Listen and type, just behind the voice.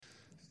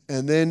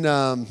And then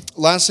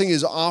last thing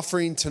is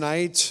offering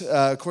tonight.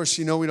 Of course,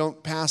 we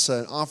don't pass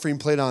an offering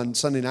plate on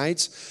Sunday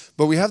nights,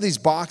 but we have these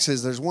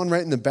boxes. There's one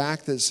right in the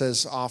back that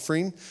says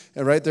offering,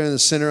 and right there in the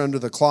center under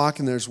the clock,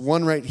 and there's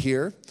one right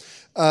here.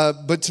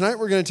 But tonight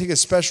we're going to take a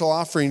special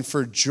offering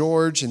for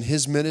George and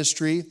his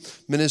ministry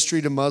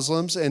to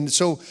Muslims. And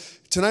so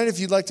tonight, if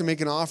you'd like to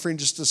make an offering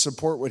just to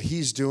support what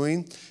he's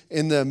doing,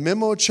 in the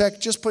memo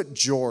check, just put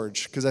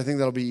George, because I think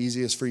that'll be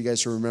easiest for you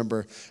guys to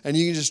remember. And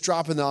you can just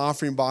drop in the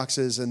offering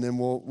boxes, and then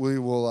we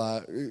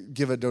will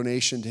give a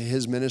donation to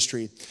his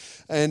ministry.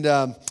 And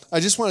I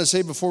just want to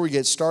say before we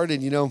get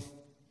started,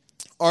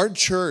 our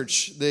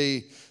church,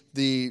 the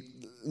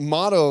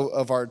motto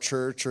of our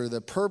church, or the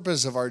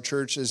purpose of our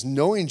church, is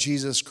knowing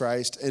Jesus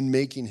Christ and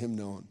making him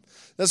known.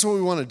 That's what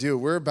we want to do.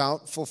 We're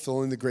about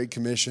fulfilling the Great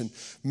Commission,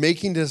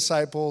 making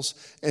disciples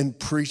and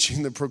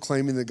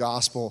proclaiming the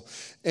gospel.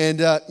 And,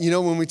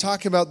 when we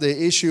talk about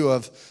the issue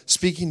of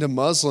speaking to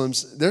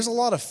Muslims, there's a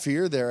lot of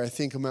fear there, I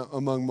think,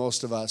 among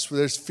most of us.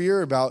 There's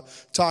fear about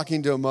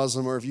talking to a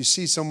Muslim, or if you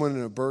see someone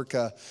in a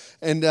burqa.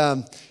 And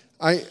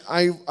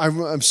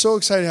I'm so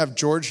excited to have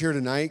George here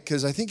tonight,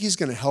 because I think he's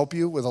going to help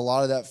you with a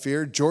lot of that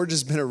fear. George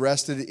has been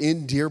arrested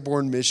in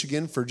Dearborn,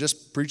 Michigan for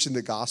just preaching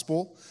the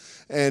gospel.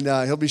 And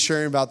he'll be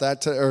sharing about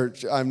that, or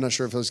I'm not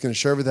sure if he's going to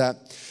share with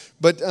that.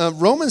 But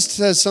Romans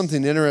says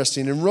something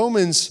interesting. In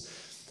Romans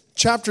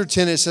chapter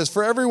 10, it says,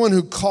 "For everyone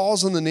who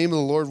calls on the name of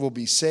the Lord will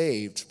be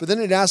saved." But then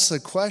it asks the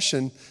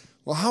question,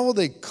 well, how will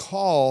they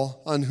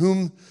call on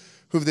who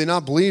have they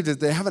not believed if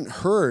they haven't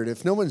heard?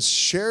 If no one's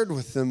shared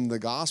with them the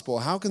gospel,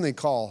 how can they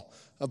call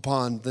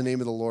upon the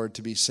name of the Lord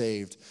to be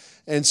saved?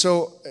 And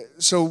so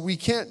we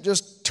can't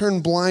just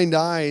turn blind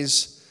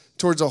eyes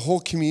towards a whole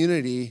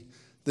community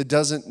that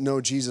doesn't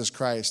know Jesus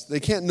Christ. They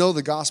can't know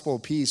the gospel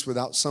of peace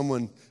without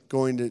someone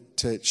going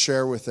to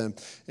share with them.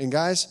 And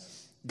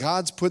guys,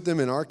 God's put them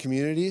in our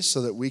communities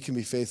so that we can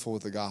be faithful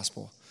with the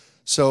gospel.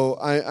 So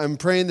I'm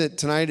praying that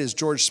tonight as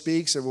George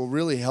speaks, it will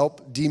really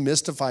help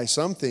demystify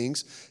some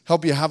things,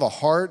 help you have a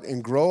heart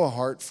and grow a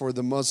heart for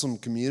the Muslim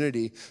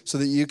community so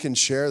that you can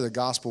share the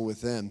gospel with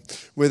them.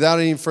 Without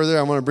any further,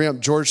 I want to bring up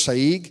George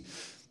Saig.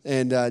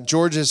 And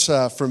George is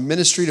from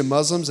Ministry to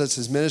Muslims. That's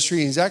his ministry.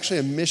 He's actually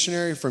a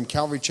missionary from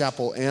Calvary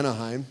Chapel,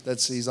 Anaheim.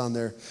 He's on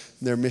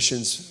their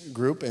missions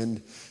group.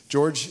 And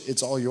George,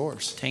 it's all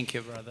yours. Thank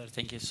you, brother.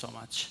 Thank you so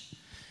much.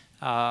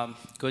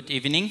 Good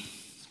evening.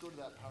 Let's go to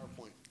that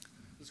PowerPoint.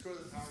 Let's go to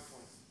the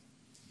PowerPoint.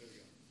 There we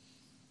go.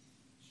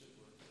 Should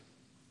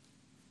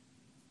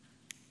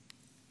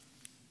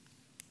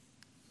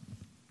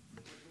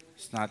work.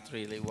 It's not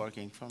really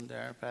working from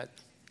there, but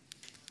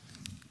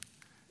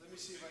let me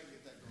see if I can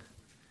get that going.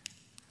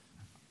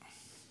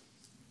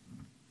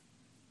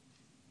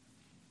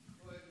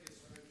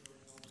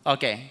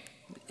 okay.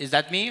 Is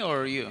that me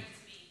or you?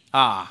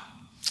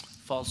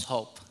 False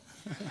hope.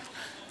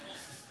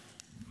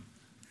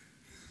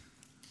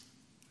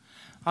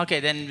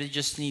 Okay, then we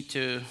just need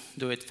to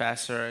do it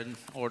faster in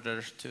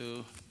order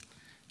to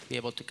be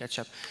able to catch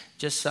up.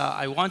 Just,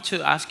 I want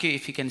to ask you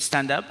if you can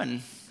stand up,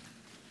 and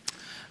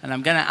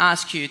I'm going to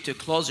ask you to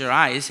close your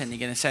eyes, and you're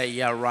going to say,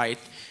 yeah, right.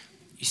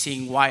 You're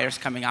seeing wires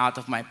coming out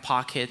of my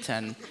pocket,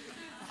 and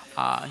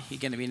you're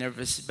going to be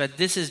nervous. But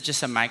this is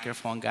just a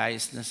microphone,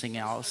 guys, nothing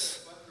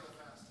else.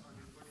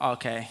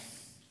 Okay.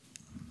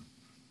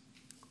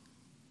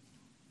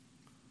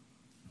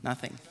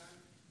 Nothing.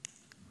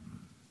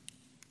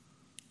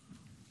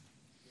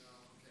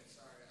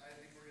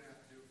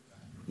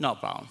 No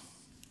problem.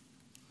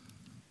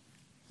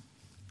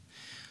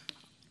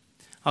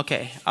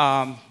 Okay,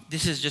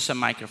 this is just a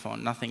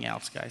microphone, nothing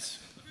else, guys.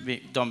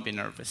 Don't be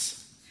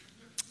nervous.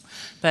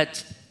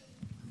 But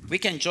we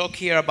can joke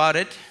here about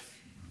it,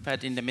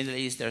 but in the Middle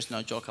East, there's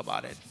no joke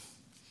about it.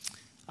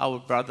 Our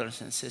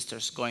brothers and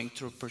sisters going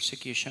through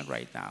persecution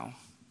right now.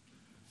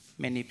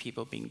 Many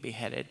people being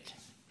beheaded.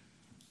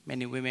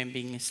 Many women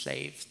being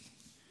enslaved,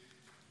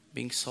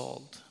 being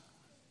sold.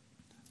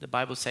 The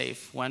Bible says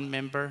if one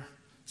member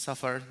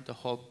suffers, the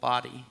whole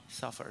body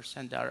suffers.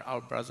 And they are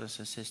our brothers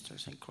and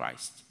sisters in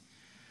Christ.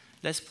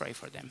 Let's pray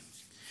for them.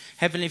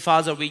 Heavenly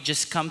Father, we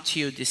just come to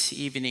you this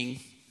evening,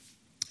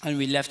 and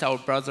we left our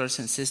brothers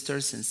and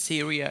sisters in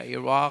Syria,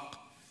 Iraq,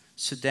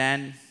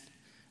 Sudan,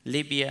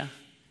 Libya,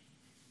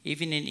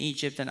 even in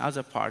Egypt and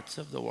other parts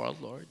of the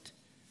world, Lord.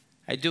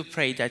 I do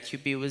pray that you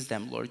be with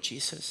them, Lord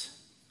Jesus.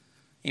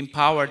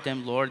 Empower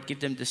them, Lord. Give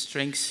them the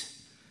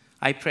strength.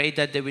 I pray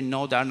that they will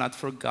know they are not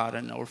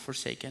forgotten or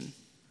forsaken.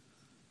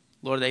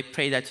 Lord, I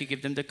pray that you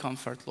give them the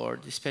comfort,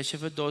 Lord, especially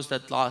for those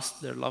that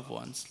lost their loved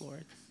ones,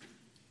 Lord.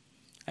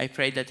 I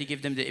pray that you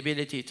give them the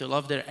ability to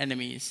love their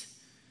enemies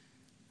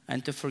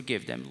and to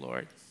forgive them,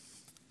 Lord.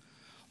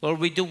 Lord,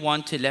 we do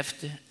want to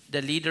lift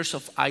the leaders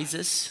of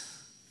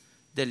ISIS,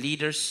 the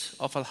leaders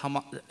of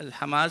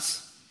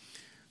Hamas,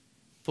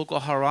 Boko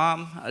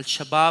Haram,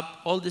 Al-Shabaab,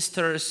 all these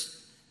terrorist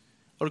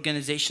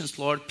organizations,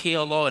 Lord,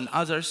 PLO and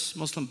others,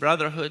 Muslim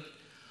Brotherhood.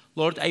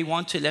 Lord, I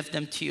want to lift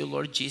them to you,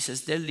 Lord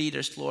Jesus, their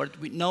leaders,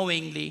 Lord,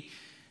 knowingly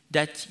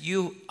that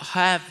you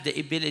have the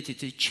ability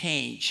to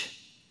change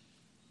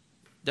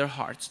their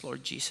hearts,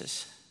 Lord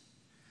Jesus.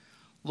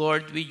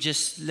 Lord, we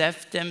just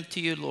left them to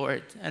you,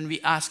 Lord, and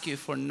we ask you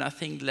for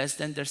nothing less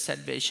than their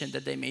salvation,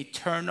 that they may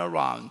turn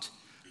around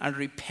and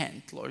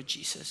repent, Lord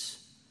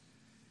Jesus.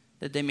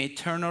 That they may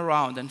turn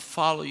around and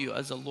follow you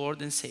as a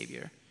Lord and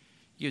Savior.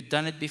 You've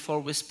done it before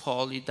with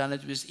Paul. You've done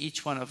it with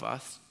each one of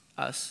us.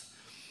 And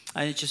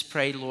I just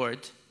pray,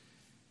 Lord,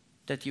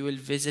 that you will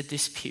visit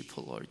these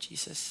people, Lord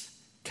Jesus.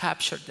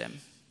 Capture them.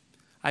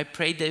 I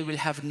pray they will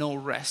have no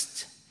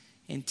rest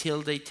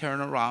until they turn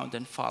around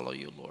and follow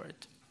you, Lord.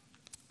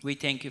 We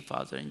thank you,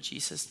 Father, in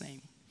Jesus'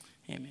 name.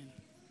 Amen.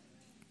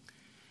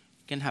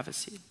 You can have a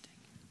seat.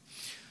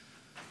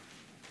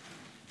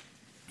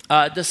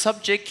 The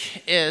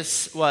subject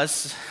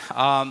was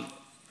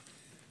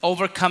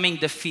overcoming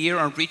the fear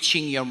and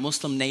reaching your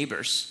Muslim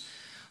neighbors.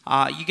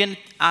 You can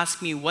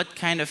ask me what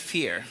kind of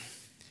fear.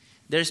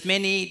 There's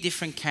many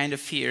different kind of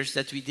fears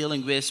that we're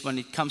dealing with when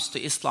it comes to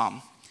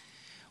Islam.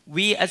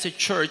 We as a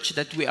church,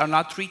 that we are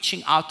not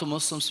reaching out to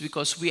Muslims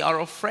because we are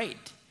afraid.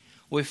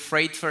 We're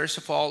afraid, first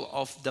of all,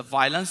 of the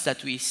violence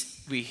that we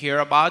hear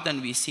about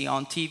and we see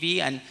on TV,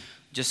 and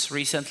just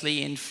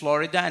recently in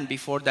Florida, and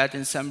before that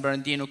in San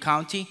Bernardino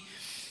County.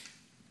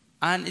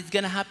 And it's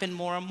going to happen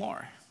more and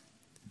more.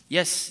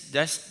 Yes,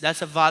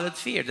 that's a valid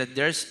fear, that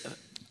there's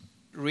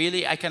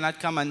really, I cannot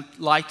come and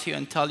lie to you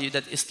and tell you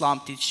that Islam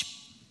teaches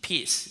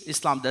peace.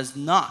 Islam does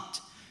not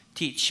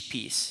teach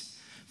peace.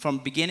 From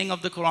beginning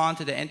of the Quran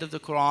to the end of the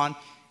Quran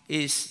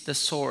is the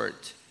sword.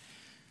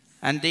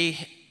 And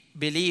they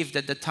believe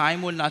that the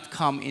time will not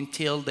come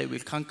until they will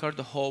conquer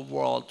the whole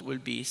world, will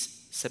be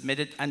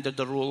submitted under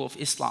the rule of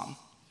Islam.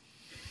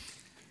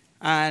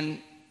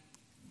 And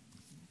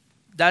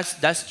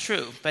that's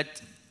true,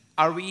 but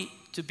are we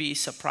to be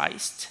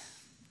surprised?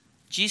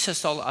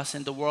 Jesus told us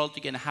in the world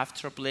you're going to have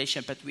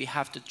tribulation, but we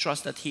have to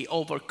trust that he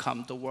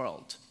overcome the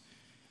world.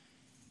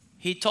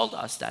 He told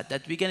us that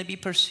we're going to be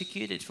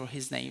persecuted for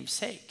his name's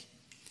sake.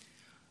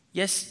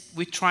 Yes,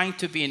 we're trying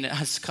to be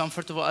as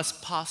comfortable as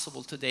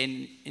possible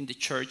today in the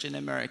church in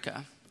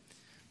America.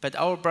 But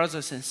our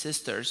brothers and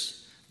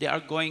sisters, they are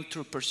going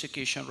through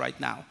persecution right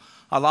now.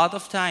 A lot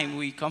of time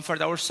we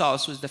comfort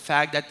ourselves with the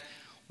fact that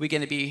we're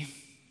going to be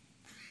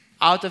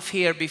out of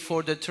here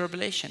before the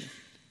tribulation.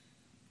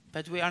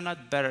 But we are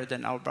not better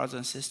than our brothers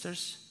and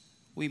sisters.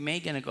 We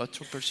may going to go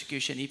through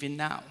persecution even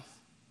now.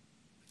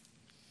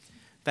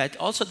 But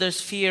also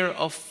there's fear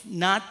of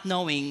not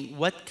knowing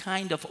what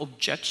kind of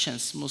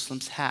objections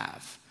Muslims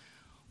have.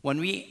 When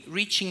we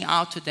reaching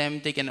out to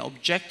them, they're going to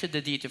object to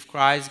the deity of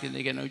Christ,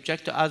 they're going to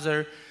object to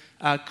other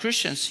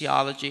Christian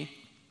theology,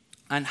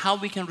 and how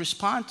we can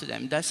respond to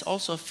them. That's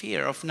also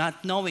fear of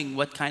not knowing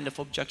what kind of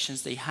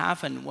objections they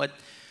have and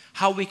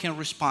how we can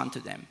respond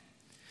to them.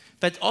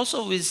 But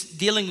also with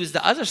dealing with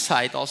the other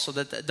side also,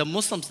 that the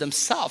Muslims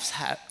themselves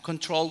have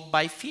controlled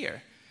by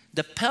fear.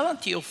 The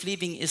penalty of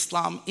leaving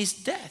Islam is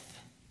death.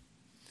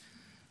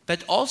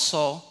 But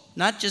also,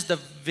 not just the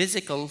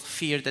physical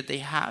fear that they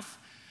have,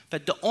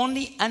 but the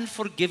only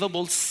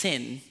unforgivable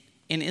sin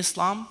in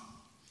Islam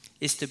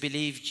is to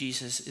believe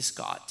Jesus is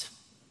God.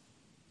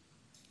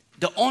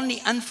 The only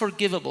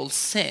unforgivable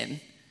sin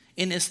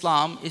in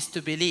Islam is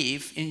to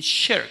believe in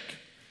shirk,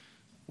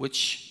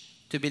 which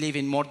to believe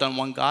in more than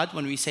one God.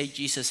 When we say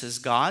Jesus is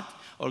God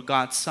or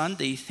God's Son,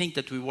 they think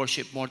that we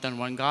worship more than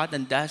one God,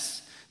 and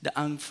that's the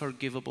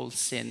unforgivable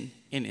sin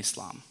in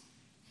Islam.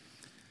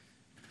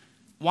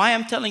 Why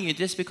I'm telling you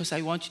this? Because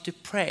I want you to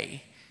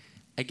pray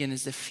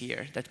against the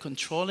fear that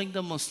controlling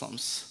the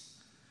Muslims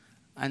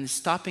and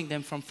stopping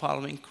them from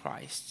following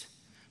Christ,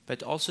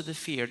 but also the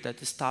fear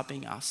that is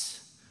stopping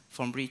us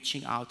from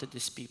reaching out to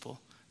these people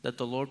that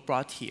the Lord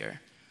brought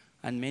here,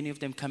 and many of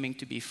them coming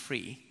to be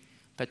free.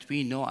 But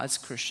we know as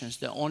Christians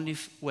the only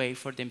way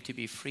for them to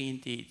be free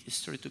indeed is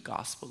through the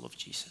gospel of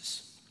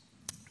Jesus.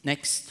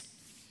 Next.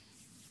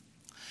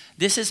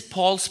 This is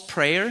Paul's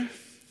prayer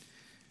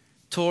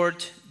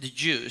toward the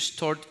Jews,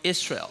 toward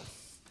Israel.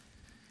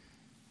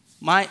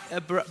 My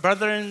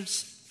brethren,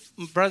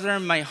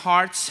 my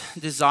heart's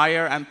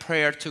desire and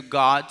prayer to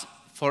God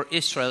for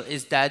Israel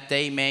is that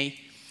they may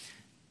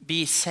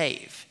be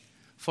saved.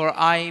 For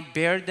I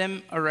bear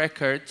them a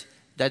record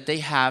that they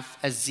have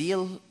a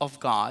zeal of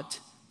God,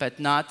 but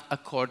not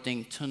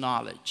according to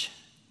knowledge.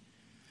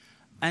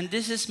 And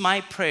this is my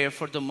prayer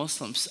for the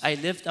Muslims. I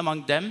lived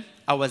among them.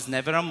 I was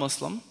never a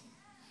Muslim.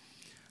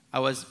 I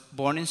was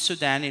born in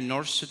Sudan, in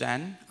North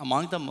Sudan,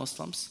 among the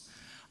Muslims.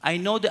 I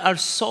know they are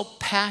so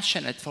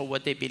passionate for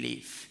what they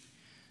believe.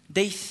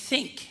 They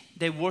think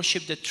they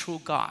worship the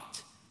true God,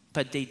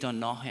 but they don't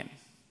know him.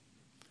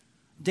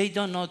 They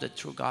don't know the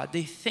true God.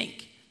 They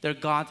think their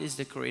God is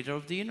the creator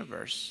of the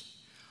universe.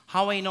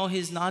 How I know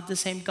he's not the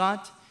same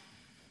God?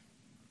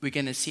 We're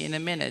going to see in a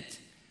minute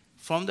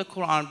from the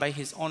Quran by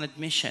his own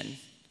admission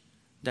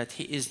that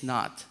he is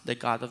not the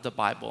God of the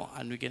Bible.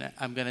 And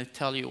I'm going to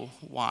tell you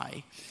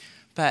why.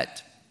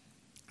 But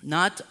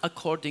not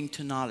according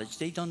to knowledge.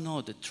 They don't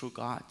know the true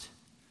God.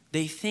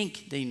 They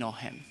think they know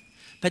him.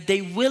 But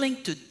they're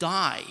willing to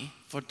die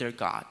for their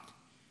God.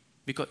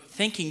 Because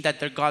thinking that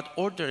their God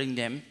ordering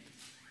them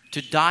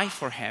to die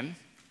for him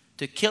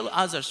to kill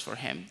others for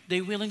him,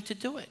 they're willing to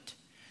do it.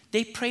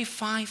 They pray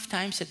 5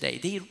 times a day.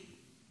 They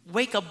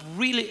wake up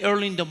really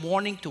early in the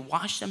morning to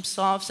wash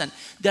themselves, and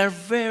they're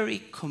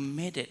very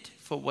committed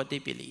for what they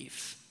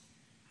believe.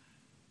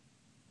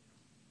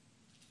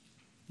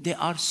 They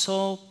are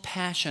so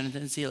passionate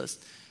and zealous.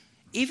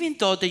 Even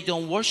though they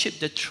don't worship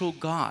the true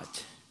God,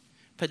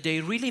 but they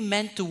really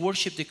meant to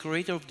worship the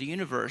creator of the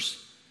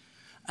universe.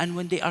 And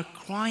when they are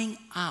crying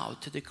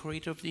out to the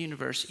creator of the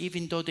universe,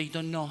 even though they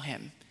don't know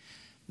him,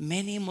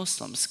 many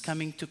Muslims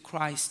coming to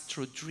Christ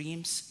through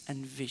dreams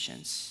and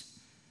visions.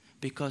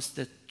 Because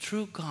the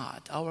true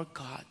God, our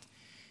God,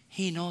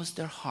 he knows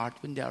their heart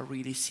when they are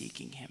really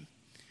seeking him.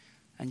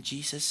 And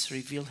Jesus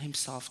revealed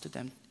himself to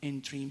them in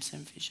dreams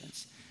and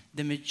visions.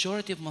 The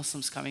majority of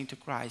Muslims coming to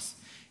Christ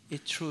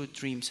is through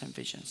dreams and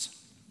visions.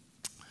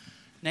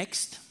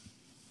 Next.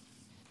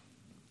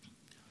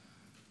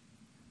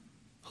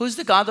 Who's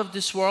the God of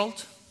this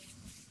world?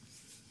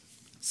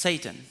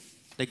 Satan,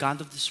 the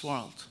God of this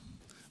world.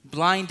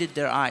 Blinded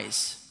their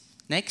eyes.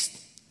 Next.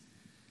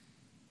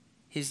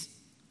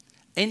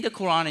 In the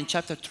Quran, in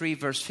chapter 3,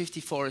 verse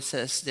 54, it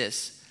says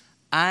this.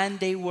 And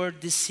they were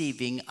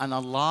deceiving, and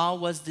Allah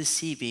was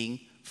deceiving,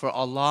 for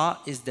Allah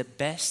is the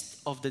best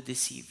of the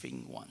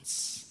deceiving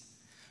ones.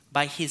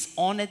 By his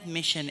own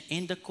admission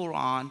in the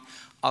Quran,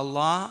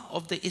 Allah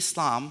of the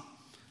Islam,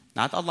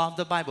 not Allah of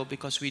the Bible,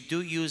 because we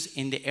do use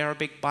in the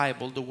Arabic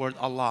Bible the word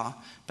Allah,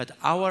 but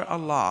our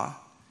Allah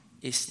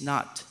is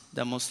not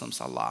the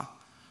Muslims' Allah.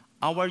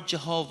 Our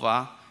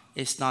Jehovah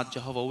is not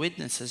Jehovah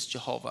Witnesses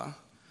Jehovah.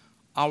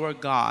 Our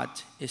God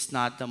is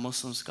not the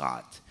Muslims'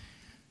 God.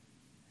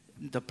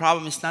 The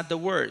problem is not the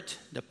word.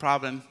 The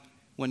problem,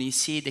 when you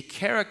see the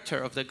character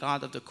of the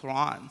God of the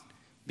Quran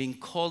being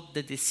called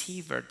the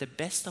deceiver, the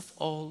best of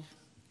all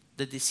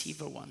the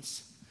deceiver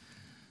ones,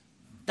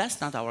 that's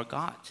not our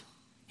God.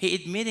 He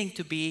admitting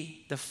to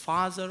be the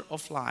father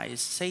of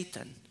lies,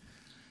 Satan.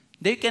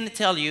 They can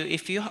tell you,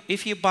 if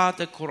you bought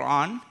the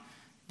Quran,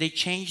 they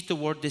changed the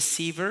word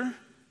deceiver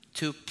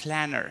to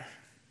planner.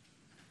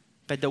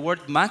 But the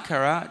word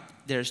makara,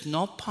 there's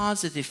no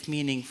positive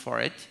meaning for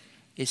it.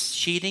 It's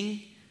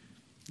cheating,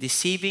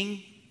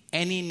 deceiving.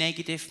 Any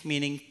negative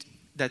meaning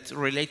that's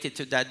related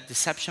to that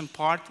deception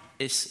part,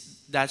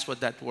 that's what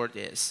that word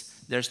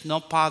is. There's no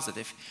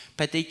positive.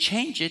 But they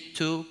change it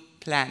to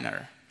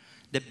planner,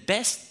 the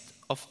best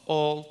of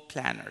all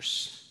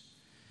planners.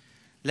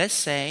 Let's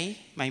say,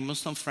 my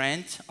Muslim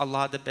friend,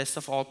 Allah, the best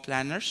of all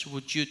planners,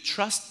 would you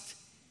trust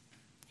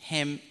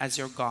him as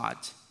your God?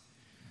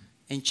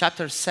 In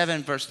chapter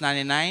 7, verse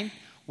 99,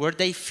 where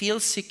they feel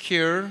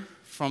secure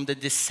from the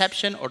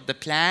deception or the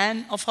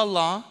plan of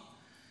Allah,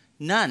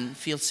 none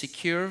feel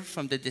secure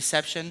from the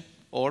deception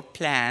or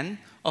plan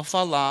of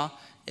Allah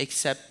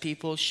except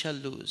people shall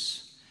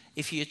lose.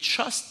 If you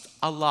trust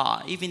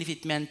Allah, even if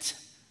it meant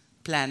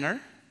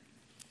planner,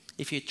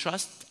 if you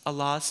trust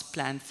Allah's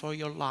plan for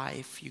your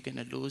life, you're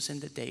going to lose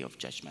in the day of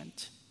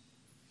judgment.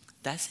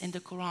 That's in the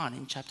Quran,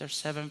 in chapter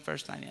 7,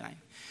 verse 99.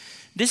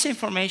 This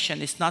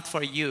information is not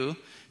for you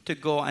to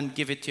go and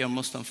give it to your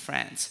Muslim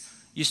friends.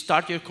 You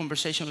start your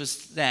conversation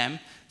with them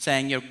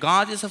saying your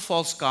God is a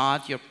false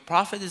God, your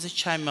prophet is a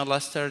child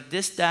molester,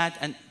 this, that,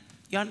 and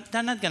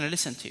they're not going to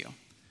listen to you.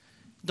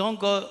 Don't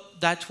go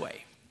that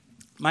way.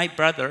 My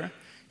brother,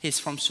 he's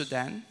from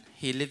Sudan.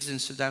 He lives in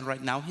Sudan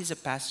right now. He's a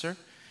pastor.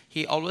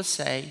 He always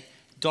say,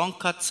 don't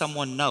cut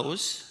someone's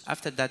nose.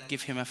 After that,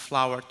 give him a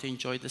flower to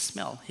enjoy the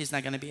smell. He's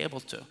not going to be able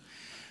to.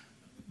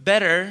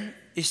 Better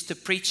is to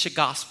preach the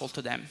gospel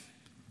to them.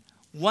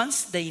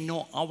 Once they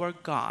know our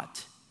God,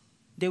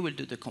 they will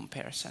do the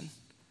comparison.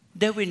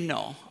 They will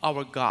know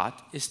our God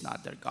is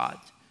not their God.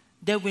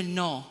 They will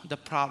know the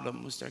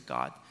problem with their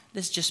God.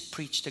 Let's just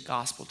preach the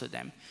gospel to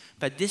them.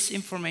 But this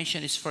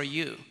information is for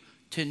you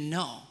to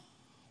know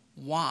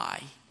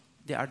why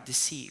they are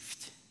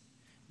deceived.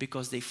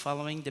 Because they're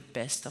following the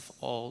best of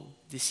all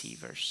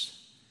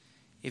deceivers.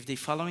 If they're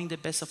following the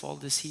best of all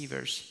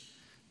deceivers,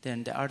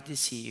 then they are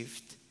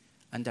deceived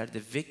and they're the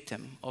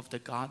victim of the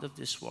God of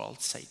this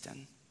world,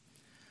 Satan.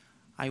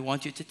 I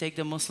want you to take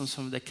the Muslims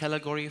from the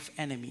category of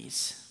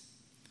enemies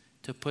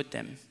to put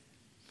them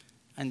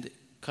in the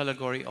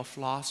category of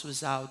lost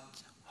without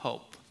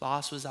hope,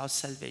 lost without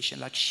salvation,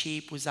 like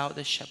sheep without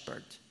a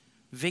shepherd,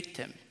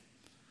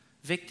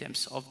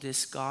 victims of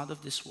this God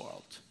of this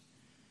world.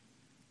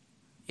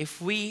 If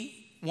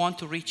we want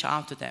to reach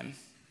out to them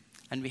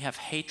and we have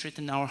hatred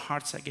in our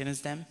hearts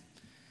against them,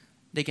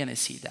 they're going to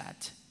see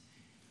that.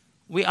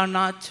 We are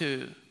not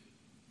to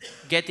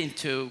get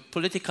into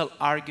political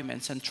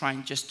arguments and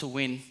trying just to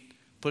win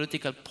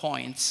political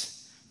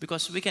points,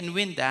 because we can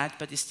win that,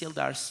 but it's still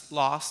they're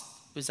lost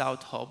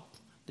without hope.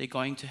 They're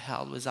going to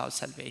hell without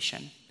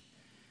salvation.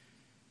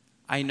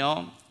 I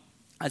know,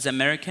 as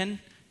American,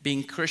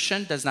 being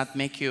Christian does not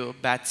make you a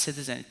bad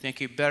citizen. It makes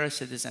you a better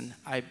citizen.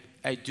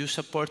 I do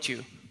support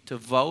you to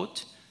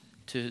vote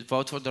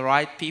for the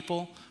right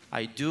people.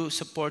 I do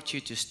support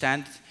you to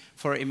stand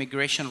for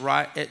immigration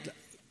right,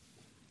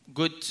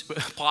 good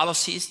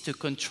policies to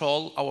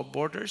control our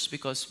borders,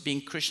 because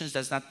being Christians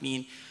does not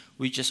mean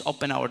We just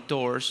open our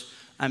doors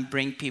and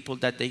bring people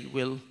that they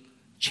will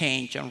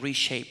change and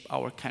reshape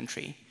our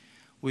country.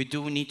 We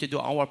do need to do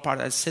our part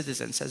as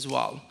citizens as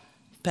well.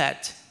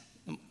 But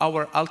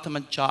our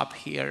ultimate job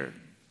here,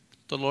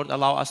 the Lord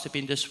allow us to be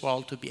in this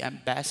world, to be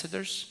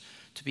ambassadors,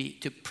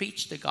 to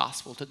preach the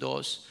gospel to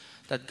those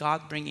that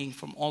God bringing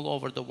from all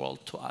over the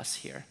world to us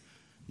here.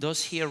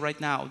 Those here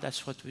right now,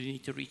 that's what we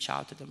need to reach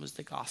out to them with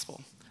the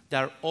gospel.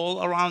 They're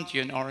all around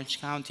you in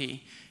Orange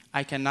County.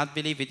 I cannot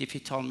believe it if you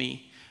tell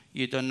me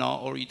you don't know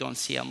or you don't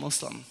see a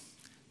Muslim.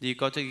 Do you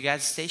go to the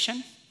gas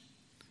station?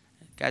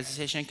 Gas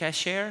station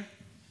cashier?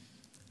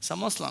 It's a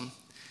Muslim.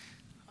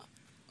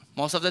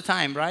 Most of the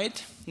time,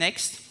 right?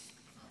 Next.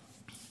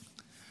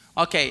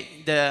 Okay,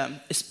 the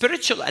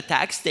spiritual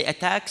attacks, they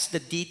attack the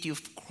deity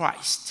of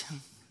Christ.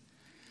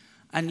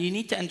 And you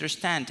need to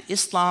understand,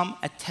 Islam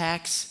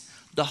attacks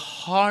the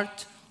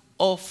heart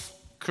of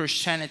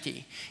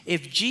Christianity.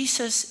 If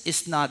Jesus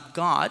is not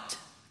God,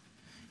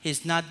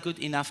 he's not good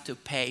enough to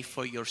pay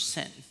for your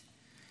sin.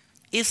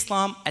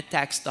 Islam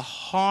attacks the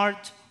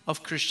heart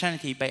of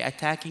Christianity by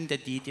attacking the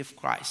deity of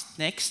Christ.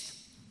 Next,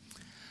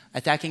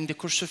 attacking the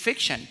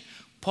crucifixion.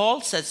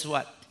 Paul says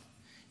what?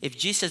 If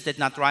Jesus did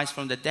not rise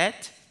from the dead,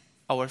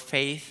 our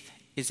faith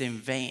is in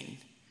vain.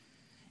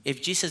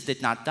 If Jesus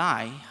did not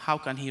die, how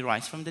can he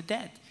rise from the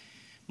dead?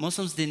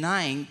 Muslims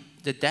denying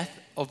the death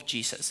of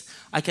Jesus.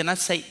 I cannot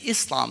say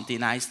Islam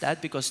denies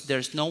that because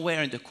there's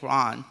nowhere in the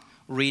Quran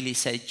really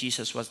says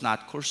Jesus was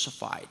not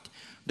crucified.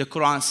 The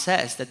Quran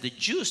says that the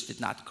Jews did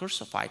not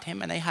crucify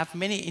him, and I have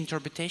many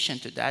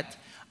interpretations to that.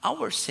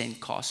 Our sin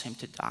caused him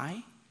to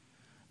die.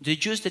 The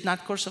Jews did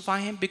not crucify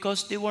him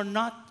because they were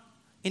not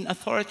in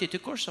authority to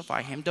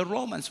crucify him. The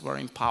Romans were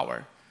in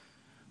power.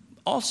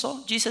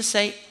 Also, Jesus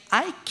said,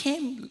 I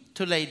came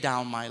to lay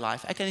down my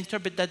life. I can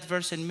interpret that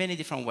verse in many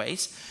different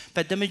ways,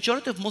 but the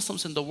majority of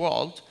Muslims in the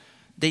world,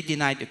 they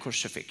deny the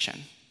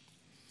crucifixion.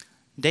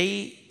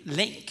 They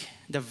link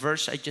the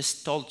verse I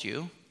just told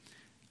you,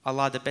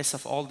 Allah, the best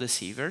of all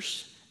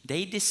deceivers.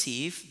 They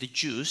deceive, the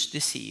Jews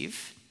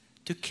deceive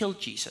to kill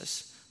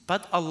Jesus.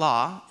 But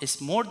Allah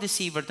is more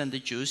deceiver than the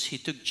Jews. He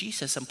took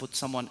Jesus and put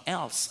someone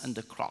else on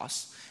the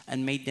cross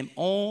and made them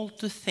all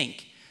to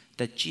think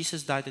that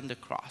Jesus died on the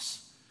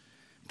cross.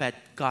 But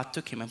God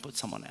took him and put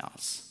someone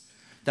else.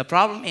 The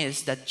problem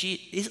is that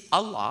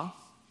Allah,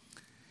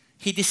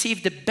 he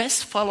deceived the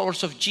best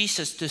followers of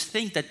Jesus to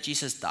think that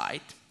Jesus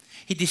died.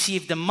 He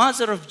deceived the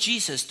mother of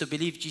Jesus to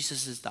believe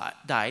Jesus has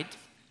died.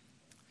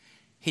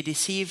 He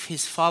deceived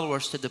his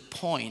followers to the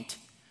point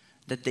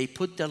that they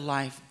put their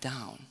life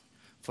down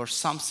for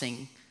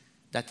something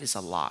that is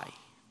a lie.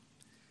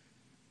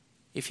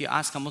 If you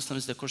ask a Muslim,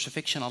 is the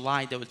crucifixion a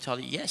lie? They will tell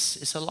you, yes,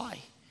 it's a lie.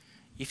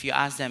 If you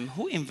ask them,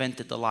 who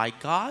invented the lie,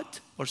 God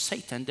or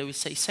Satan? They will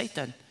say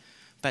Satan.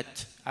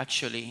 But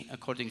actually,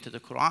 according to the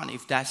Quran,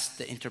 if that's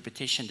the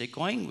interpretation they're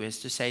going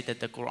with, to say that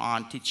the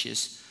Quran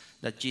teaches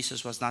that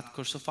Jesus was not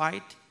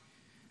crucified,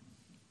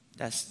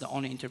 that's the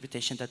only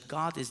interpretation, that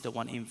God is the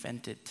one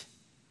invented.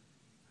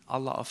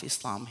 Allah of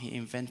Islam, he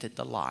invented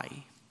the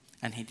lie.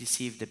 And he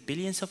deceived the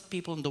billions of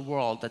people in the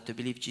world that they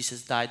believe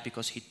Jesus died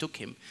because he took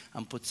him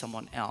and put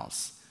someone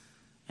else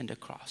in the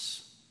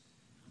cross.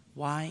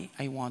 Why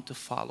I want to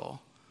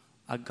follow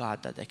a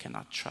God that I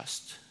cannot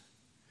trust?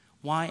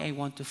 Why I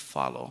want to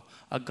follow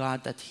a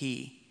God that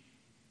he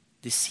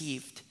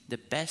deceived the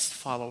best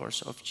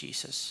followers of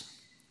Jesus?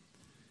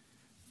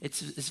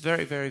 It's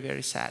very, very,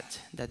 very sad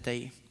that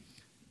they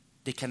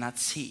cannot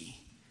see.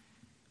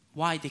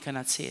 Why they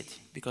cannot see it?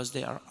 Because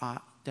their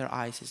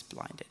eyes is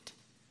blinded.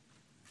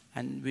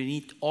 And we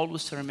need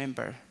always to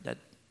remember that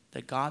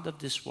the God of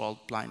this world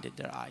blinded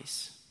their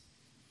eyes.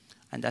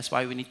 And that's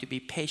why we need to be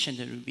patient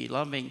and be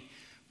loving,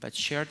 but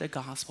share the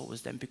gospel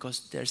with them,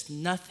 because there's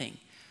nothing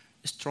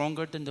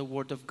stronger than the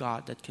word of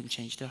God that can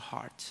change their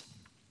hearts.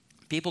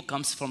 People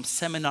comes from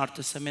seminar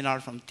to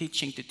seminar, from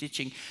teaching to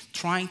teaching,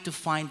 trying to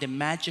find the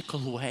magical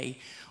way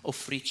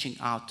of reaching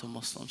out to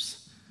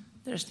Muslims.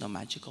 There's no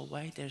magical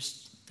way.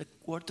 There's the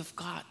word of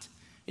God.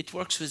 It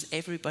works with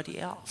everybody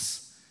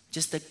else.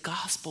 Just the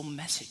gospel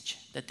message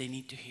that they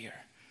need to hear.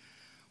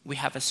 We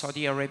have a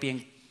Saudi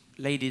Arabian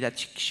lady that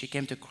she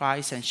came to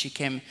Christ, and she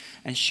came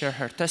and shared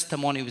her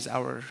testimony with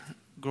our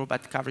group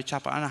at Calvary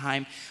Chapel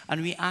Anaheim.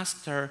 And we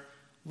asked her,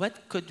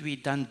 what could we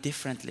done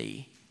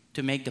differently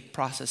to make the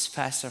process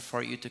faster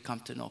for you to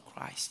come to know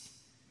Christ?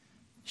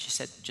 She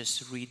said,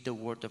 just read the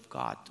word of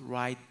God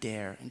right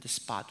there in the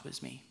spot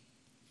with me.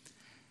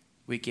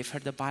 We give her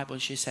the Bible.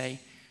 She say,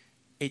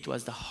 it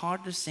was the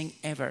hardest thing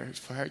ever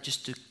for her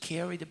just to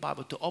carry the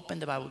Bible, to open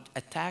the Bible,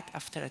 attack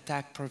after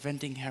attack,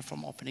 preventing her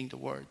from opening the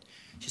word.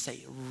 She said,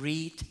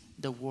 read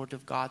the word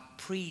of God,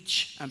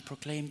 preach and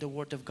proclaim the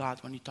word of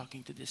God when you're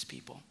talking to these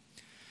people.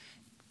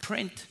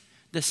 Print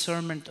the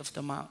Sermon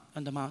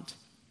on the Mount.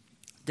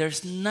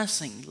 There's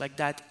nothing like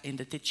that in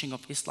the teaching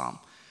of Islam.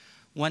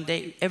 One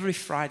day, every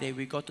Friday,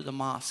 we go to the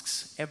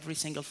mosques. Every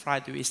single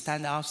Friday, we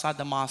stand outside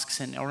the mosques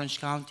in Orange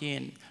County,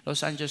 in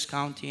Los Angeles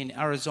County, in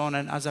Arizona,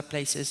 and other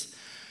places.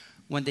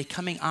 When they're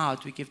coming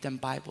out, we give them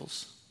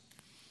Bibles.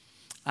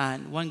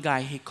 And one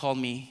guy, he called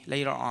me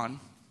later on,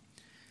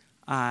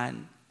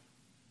 and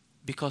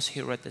because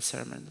he read the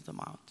Sermon on the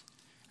Mount,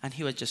 and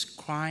he was just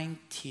crying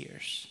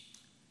tears.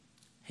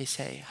 He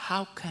said,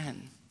 how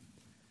can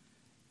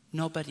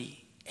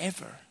nobody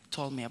ever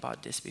told me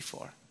about this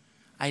before?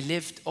 I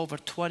lived over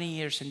 20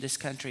 years in this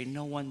country.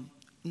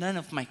 None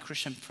of my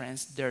Christian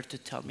friends dared to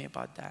tell me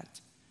about that.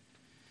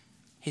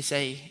 He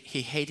said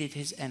he hated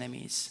his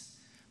enemies.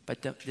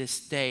 But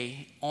this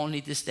day, only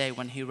this day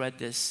when he read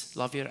this,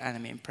 love your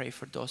enemy and pray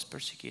for those who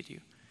persecute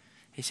you.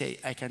 He said,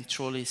 I can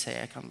truly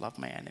say I can love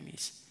my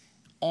enemies.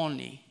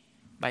 Only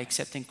by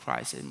accepting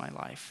Christ in my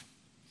life.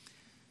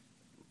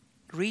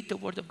 Read the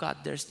Word of God.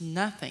 There's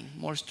nothing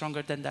more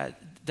stronger than that,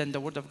 than the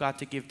Word of God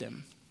to give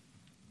them.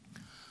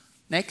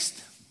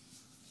 Next.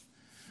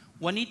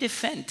 When you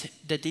defend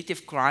the deity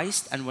of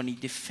Christ and when you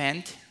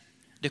defend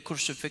the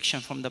crucifixion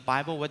from the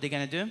Bible, what are they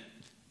going to do?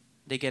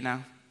 They're going to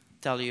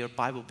tell you your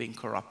Bible being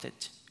corrupted,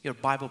 your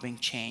Bible being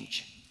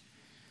changed.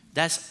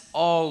 That's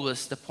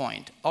always the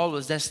point.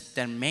 Always, that's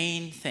their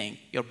main thing.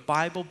 Your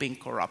Bible being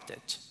corrupted.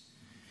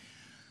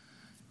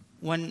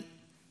 And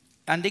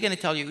they're going to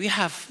tell you, you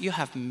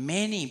have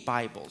many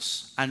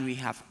Bibles, and we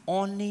have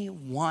only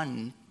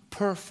one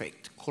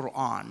perfect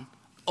Quran.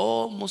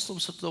 All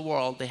Muslims of the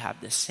world, they have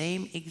the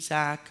same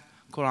exact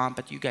Quran,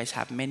 but you guys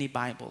have many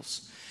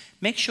Bibles.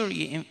 Make sure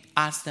you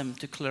ask them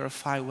to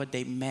clarify what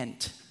they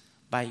meant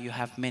by you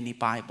have many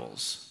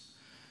Bibles.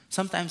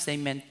 Sometimes they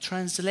meant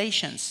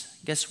translations.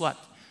 Guess what?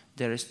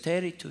 There is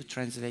 32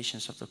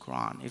 translations of the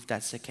Quran, if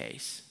that's the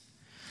case.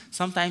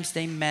 Sometimes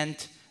they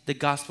meant the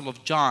Gospel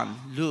of John,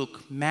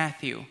 Luke,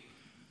 Matthew.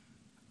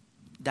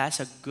 That's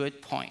a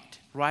good point.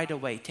 Right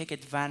away, take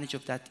advantage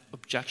of that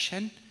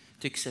objection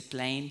to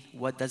explain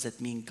what does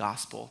it mean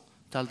gospel.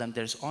 Tell them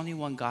there's only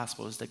one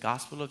gospel. It's the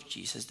gospel of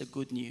Jesus, the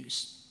good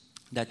news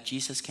that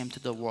Jesus came to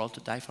the world to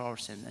die for our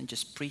sins, and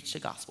just preach the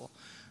gospel.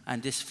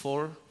 And these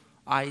 4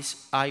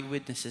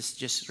 eyewitnesses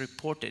just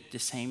reported the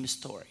same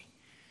story.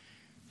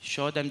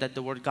 Show them that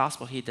the word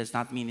gospel here does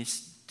not mean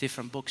it's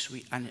different books.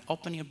 And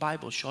open your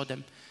Bible, show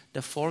them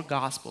the 4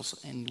 gospels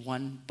in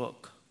one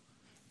book.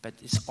 But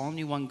it's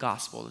only one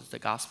gospel. It's the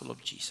gospel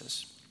of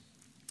Jesus.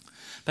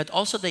 But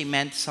also they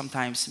meant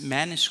sometimes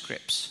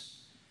manuscripts.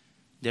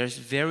 There's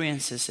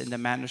variances in the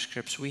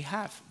manuscripts we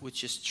have,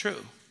 which is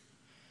true.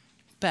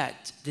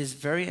 But these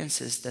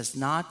variances does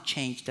not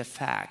change the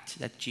fact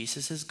that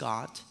Jesus is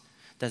God,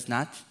 does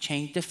not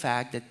change the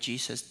fact that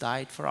Jesus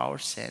died for our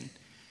sin.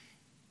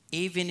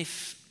 Even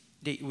if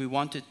we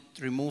want to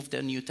remove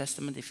the New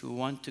Testament, if we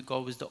want to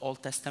go with the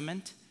Old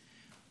Testament,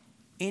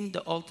 in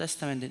the Old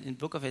Testament, in the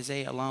book of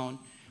Isaiah alone,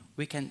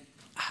 we can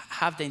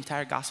have the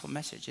entire gospel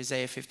message.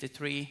 Isaiah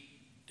 53,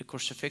 the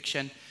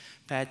crucifixion,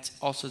 but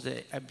also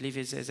I believe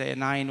it's Isaiah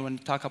 9 when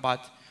we talk about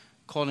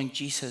calling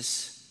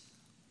Jesus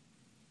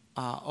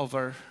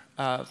over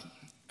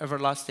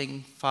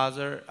everlasting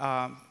Father,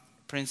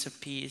 Prince of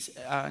Peace,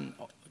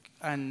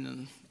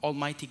 and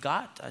Almighty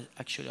God.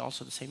 Actually,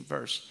 also the same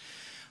verse.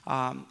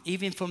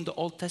 Even from the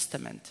Old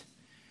Testament,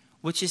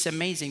 which is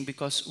amazing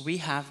because we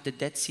have the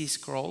Dead Sea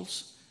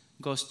Scrolls,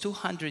 goes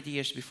 200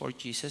 years before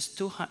Jesus,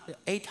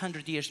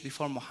 800 years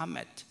before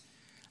Muhammad,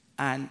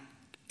 and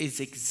is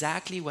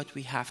exactly what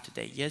we have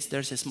today. Yes,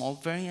 there's a small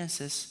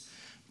variances,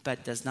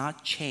 but does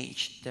not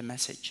change the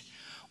message.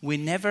 We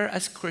never,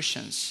 as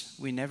Christians,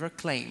 we never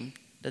claim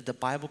that the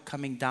Bible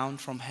coming down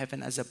from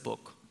heaven as a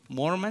book.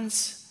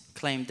 Mormons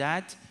claim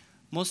that,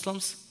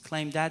 Muslims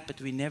claim that,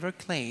 but we never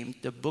claim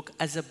the book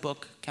as a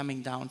book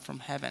coming down from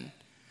heaven.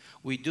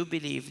 We do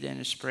believe the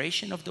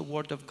inspiration of the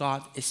Word of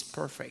God is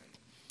perfect.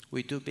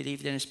 We do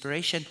believe the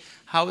inspiration.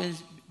 How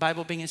is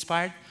Bible being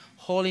inspired?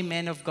 Holy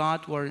men of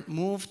God were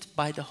moved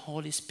by the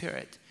Holy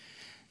Spirit.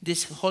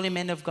 These holy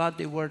men of God,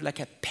 they were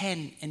like a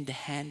pen in the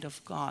hand of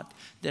God.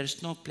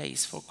 There's no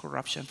place for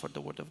corruption for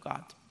the Word of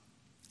God.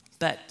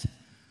 But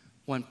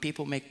when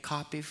people make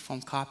copy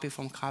from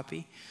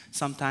copy,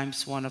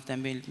 sometimes one of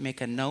them will make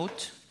a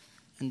note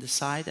on the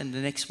side, and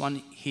the next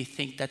one, he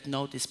think that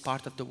note is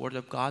part of the Word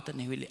of God, and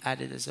he will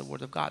add it as the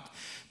Word of God.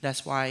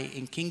 That's why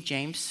in King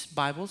James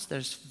Bibles,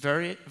 there's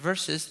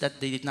verses that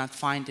they did not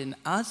find in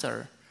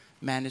other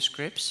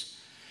manuscripts.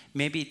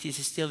 Maybe it is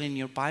still in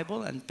your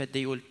Bible, but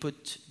they will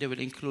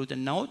include a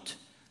note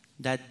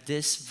that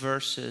these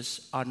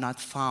verses are not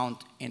found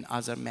in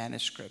other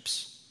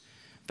manuscripts.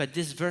 But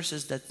these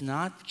verses does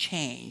not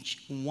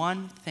change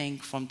one thing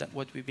from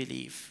what we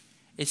believe.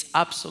 It's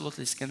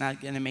going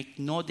to make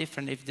no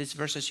difference if these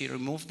verses you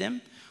remove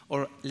them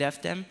or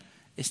left them.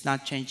 It's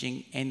not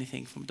changing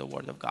anything from the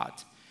Word of God.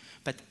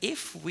 But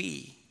if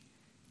we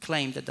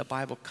claim that the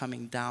Bible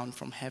coming down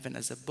from heaven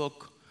as a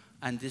book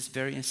and this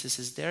variances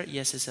is there,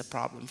 yes, it's a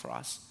problem for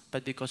us.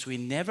 But because we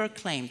never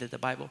claim that the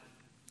Bible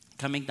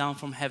coming down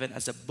from heaven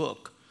as a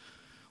book,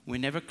 we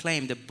never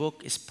claim the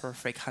book is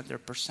perfect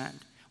 100%.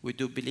 We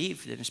do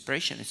believe the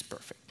inspiration is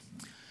perfect.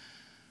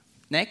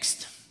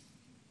 Next.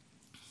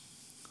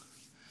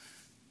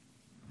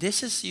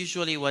 This is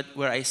usually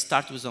where I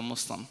start with a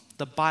Muslim.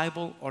 The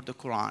Bible or the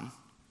Quran.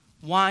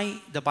 Why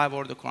the Bible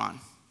or the Quran?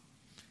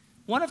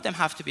 One of them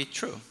have to be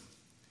true.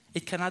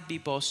 It cannot be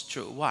both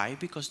true. Why?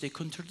 Because they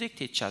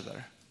contradict each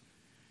other.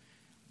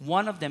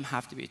 One of them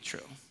have to be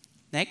true.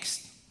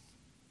 Next.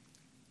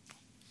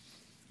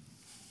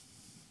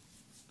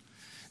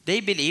 They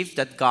believe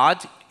that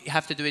God, you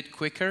have to do it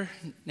quicker.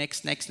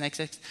 Next.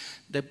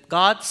 The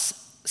gods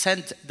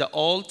sent the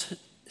old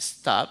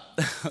stuff.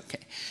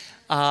 Okay.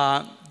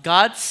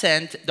 God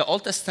sent the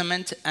Old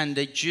Testament, and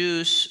the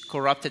Jews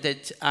corrupted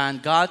it,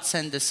 and God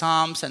sent the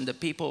Psalms, and the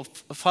people,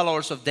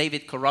 followers of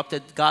David,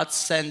 corrupted. God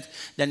sent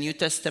the New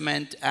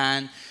Testament,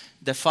 and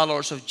the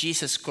followers of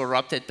Jesus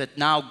corrupted, but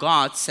now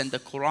God sent the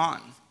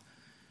Quran.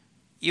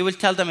 You will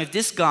tell them, if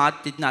this God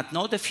did not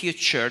know the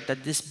future,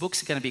 that this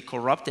book's going to be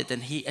corrupted,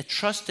 and he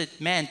entrusted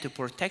men to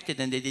protect it,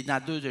 and they did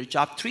not do their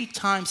job. 3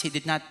 times he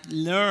did not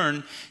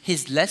learn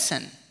his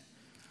lesson.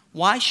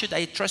 Why should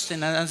I trust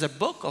in another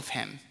book of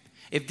him?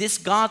 If this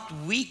God,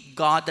 weak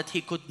God, that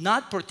he could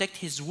not protect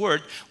his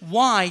word,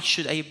 why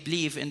should I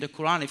believe in the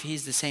Quran if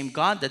he's the same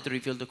God that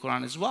revealed the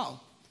Quran as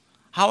well?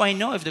 How I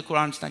know if the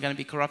Quran is not going to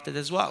be corrupted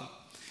as well?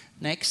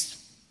 Next.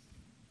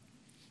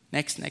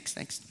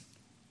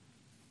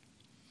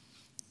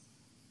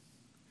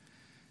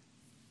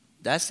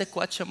 That's the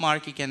question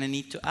mark you're going to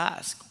need to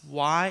ask.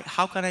 Why?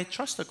 How can I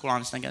trust the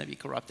Quran is not going to be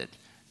corrupted?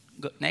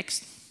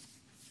 Next.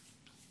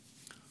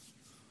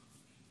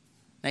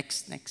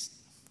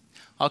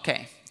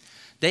 Okay.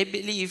 They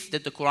believe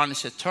that the Quran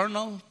is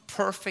eternal,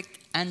 perfect,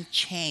 and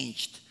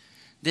changed.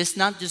 This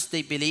not just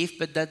they believe,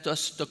 but that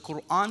does the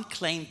Quran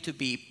claim to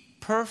be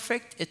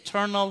perfect,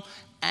 eternal,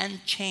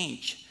 and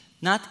changed.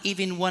 Not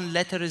even one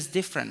letter is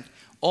different.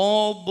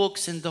 All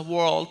books in the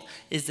world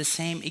is the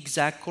same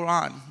exact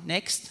Quran.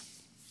 Next.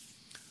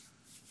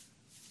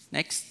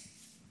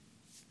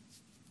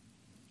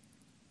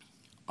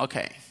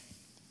 Okay.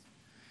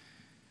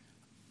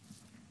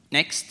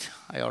 Next,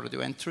 I already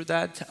went through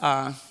that.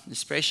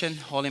 Inspiration,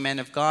 holy men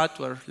of God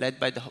were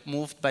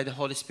moved by the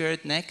Holy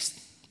Spirit. Next.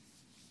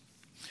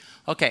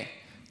 Okay,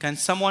 can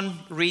someone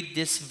read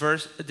this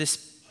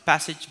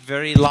passage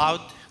very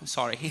loud?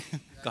 Sorry,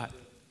 go ahead.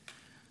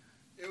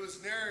 It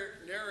was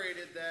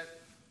narrated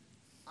that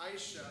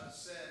Aisha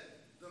said,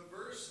 the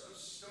verse of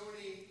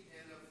stoning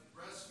and of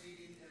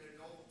breastfeeding an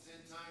adult 10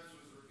 times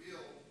was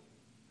revealed,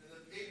 and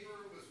the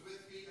paper was with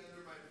me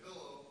under my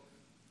pillow.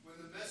 When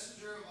the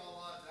messenger of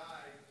Allah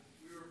died,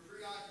 we were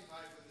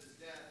preoccupied with his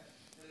death,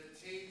 and a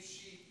tame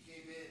sheep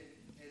came in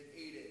and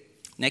ate it.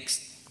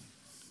 Next.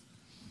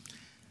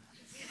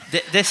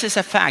 This is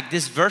a fact.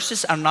 These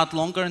verses are not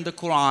longer in the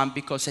Quran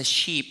because a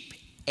sheep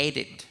ate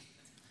it.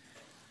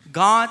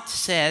 God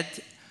said,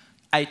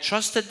 I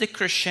trusted the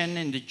Christian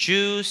and the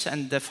Jews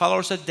and the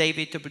followers of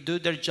David to do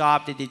their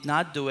job. They did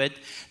not do it.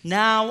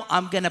 Now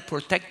I'm going to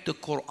protect the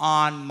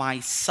Quran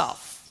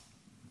myself.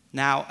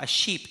 Now a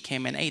sheep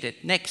came and ate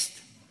it.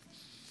 Next.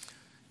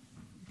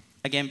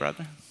 Again,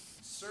 brother.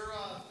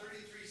 Surah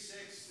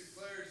 33:6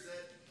 declares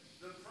that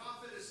the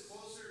prophet is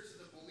closer to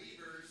the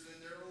believers than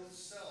their own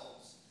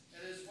selves,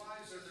 and his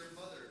wives are their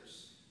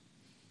mothers.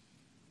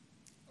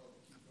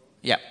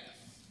 Yeah.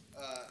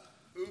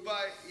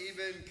 Ubay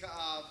ibn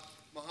Ka'ab,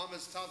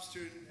 Muhammad's top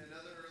student, and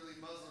other early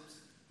Muslims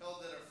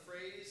held that a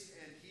phrase,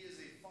 and he is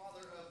a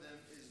father of them,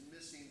 is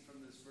missing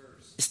from this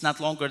verse. It's not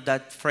longer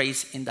that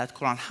phrase in that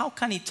Quran. How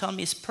can he tell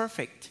me it's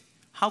perfect?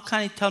 How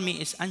can he tell me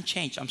it's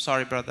unchanged? I'm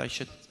sorry, brother, I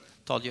should have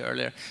told you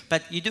earlier.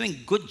 But you're doing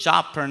a good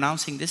job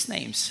pronouncing these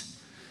names.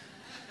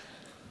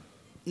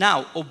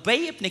 Now,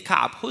 Ubay ibn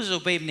Ka'ab. Who's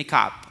Ubay ibn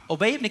Ka'ab?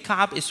 Ubay ibn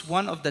Ka'ab is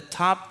one of the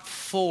top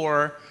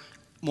 4.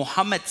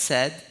 Muhammad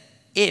said,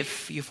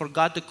 if you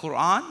forgot the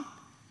Quran,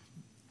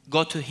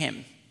 go to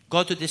him.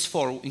 Go to these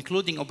 4,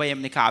 including Ubay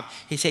ibn Ka'ab.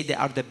 He said they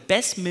are the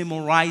best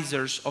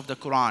memorizers of the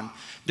Quran.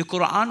 The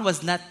Quran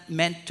was not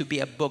meant to be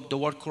a book. The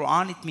word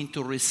Quran, it means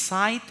to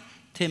recite,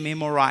 to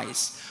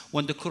memorize.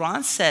 When the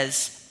Quran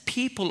says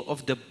people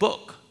of the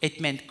book,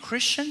 it meant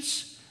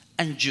Christians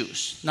and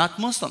Jews, not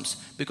Muslims,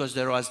 because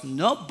there was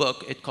no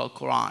book it called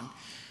Quran.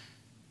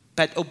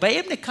 But Ubay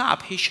ibn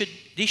Ka'ab, he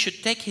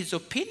should take his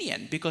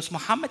opinion, because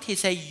Muhammad, he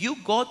said, you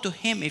go to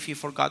him if you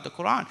forgot the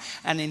Quran.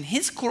 And in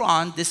his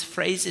Quran, this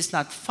phrase is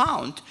not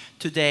found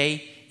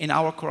today in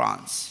our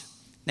Qurans.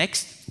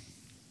 Next.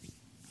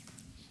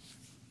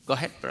 Go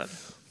ahead, brother.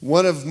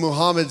 One of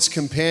Muhammad's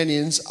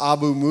companions,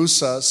 Abu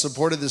Musa,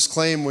 supported this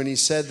claim when he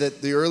said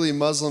that the early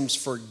Muslims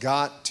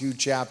forgot 2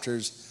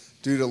 chapters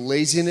due to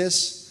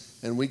laziness,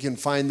 and we can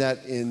find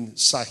that in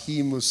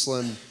Sahih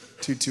Muslim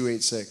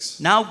 2286.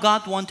 Now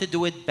God wanted to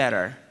do it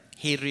better.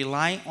 He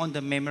relied on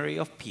the memory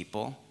of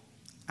people,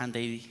 and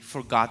they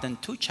forgotten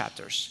 2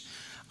 chapters.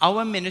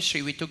 Our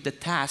ministry, we took the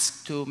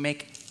task to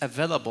make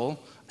available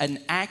an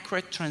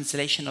accurate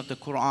translation of the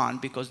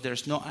Quran, because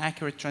there's no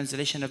accurate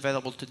translation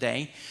available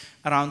today.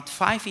 Around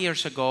 5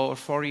 years ago or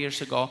 4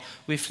 years ago,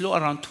 we flew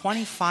around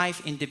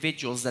 25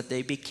 individuals that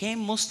they became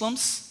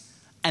Muslims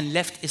and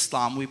left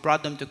Islam. We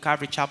brought them to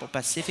Calvary Chapel,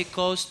 Pacific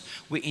Coast.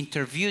 We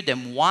interviewed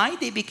them why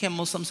they became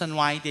Muslims and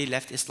why they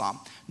left Islam.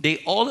 They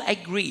all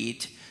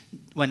agreed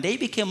when they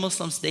became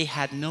Muslims, they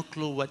had no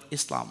clue what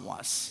Islam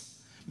was.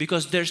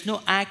 because there's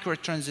no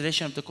accurate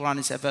translation of the Quran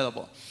is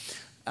available.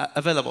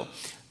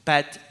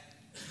 But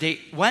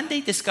when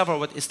they discover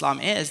what Islam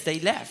is, they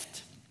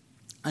left.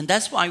 And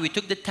that's why we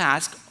took the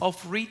task of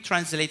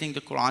retranslating the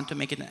Quran to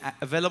make it an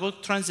available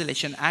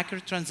translation,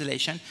 accurate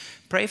translation.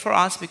 Pray for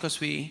us because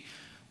we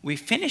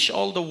finished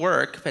all the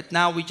work, but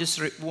now we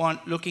just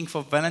looking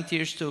for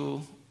volunteers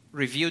to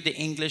review the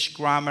English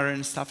grammar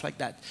and stuff like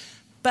that.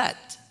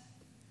 But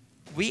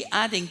we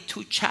adding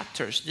 2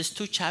 chapters. These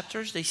 2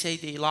 chapters, they say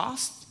they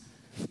lost.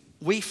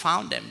 We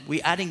found them. We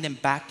adding them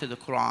back to the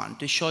Quran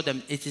to show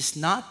them it is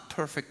not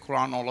perfect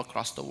Quran all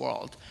across the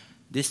world.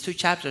 These 2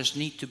 chapters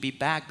need to be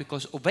back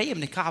because Ubay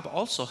ibn Ka'b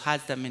also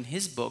has them in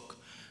his book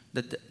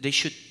that they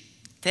should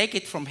take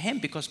it from him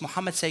because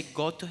Muhammad said,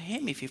 go to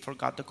him if you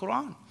forgot the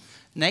Quran.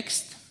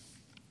 Next.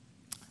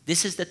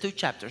 This is the 2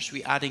 chapters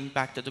we're adding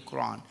back to the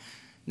Quran.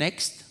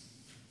 Next.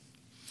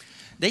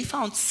 They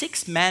found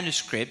 6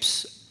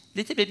 manuscripts, a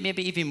little bit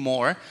maybe even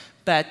more,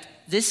 but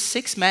these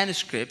 6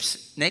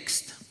 manuscripts,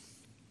 next.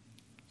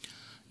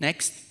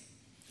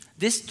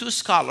 These 2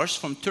 scholars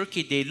from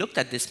Turkey, they looked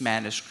at these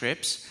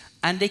manuscripts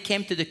and they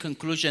came to the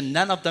conclusion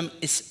none of them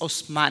is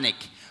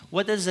Osmanic.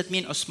 What does that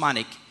mean,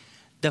 Osmanic?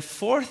 The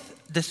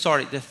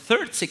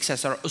third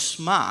successor,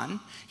 Usman,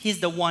 he's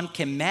the one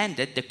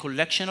commanded the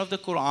collection of the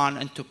Quran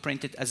and to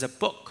print it as a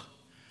book.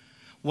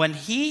 When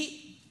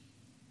he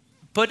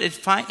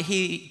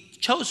he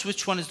chose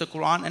which one is the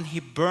Quran and he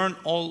burned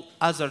all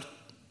other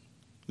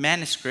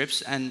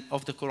manuscripts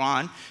of the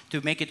Quran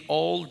to make it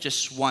all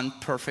just one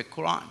perfect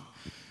Quran.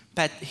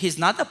 But he's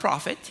not a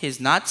prophet. He's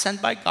not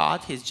sent by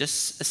God. He's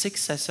just a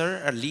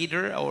successor, a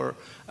leader, or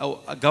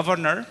a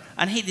governor.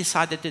 And he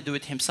decided to do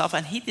it himself.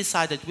 And he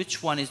decided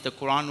which one is the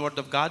Quran, word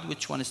of God,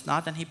 which one is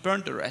not. And he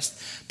burned the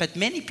rest. But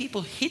many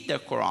people hid their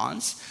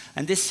Qurans.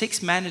 And these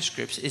 6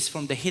 manuscripts is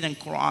from the hidden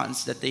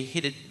Qurans that they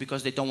hid it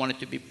because they don't want it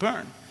to be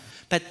burned.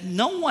 But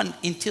no one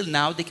until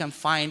now they can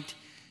find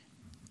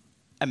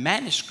a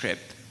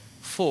manuscript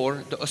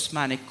for the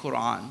Osmanic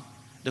Quran.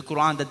 The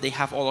Quran that they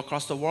have all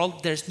across the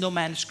world, there's no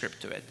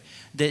manuscript to it.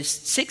 There's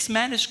 6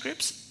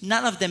 manuscripts,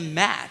 none of them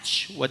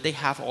match what they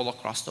have all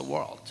across the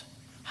world.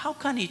 How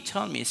can you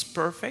tell me it's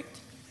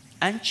perfect,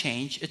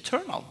 unchanged,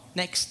 eternal?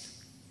 Next.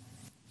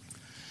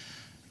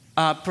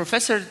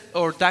 Professor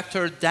or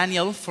Dr.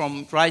 Daniel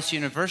from Rice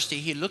University,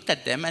 he looked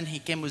at them and he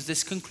came with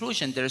this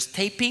conclusion. There's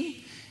taping,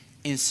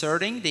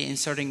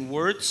 inserting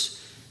words,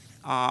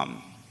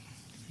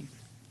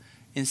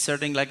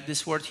 inserting like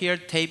this word here,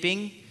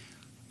 taping,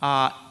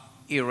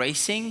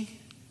 erasing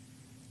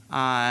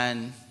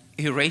and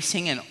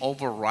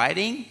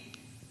overriding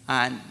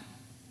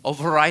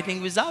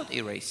without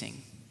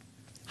erasing.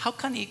 How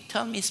can he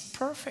tell me it's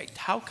perfect?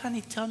 How can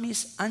he tell me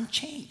it's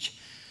unchanged?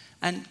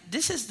 And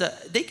this is they're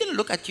going to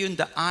look at you in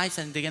the eyes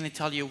and they're going to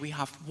tell you, we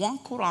have one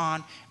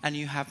Quran and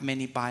you have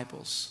many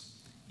Bibles.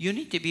 You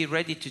need to be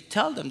ready to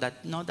tell them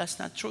that, no, that's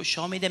not true.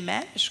 Show me the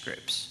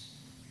manuscripts.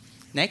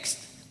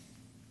 Next.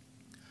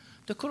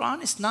 The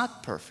Quran is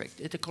not perfect.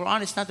 The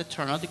Quran is not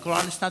eternal. The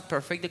Quran is not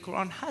perfect. The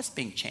Quran has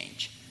been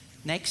changed.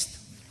 Next.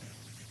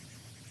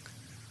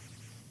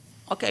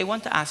 Okay, I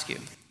want to ask you.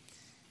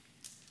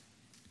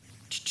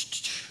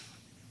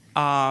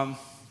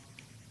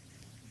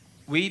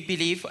 We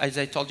believe, as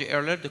I told you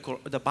earlier,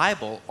 the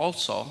Bible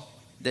also,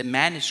 the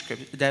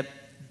manuscript, the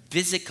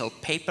physical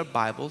paper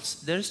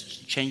Bibles, there's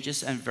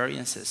changes and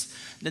variances.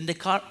 Then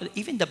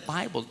even the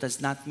Bible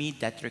does not meet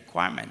that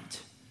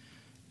requirement.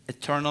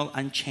 Eternal,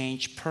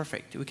 unchanged,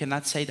 perfect. We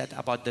cannot say that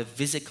about the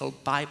physical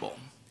Bible.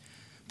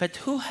 But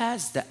who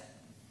has the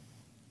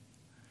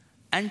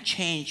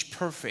unchanged,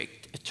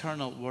 perfect,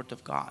 eternal Word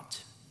of God?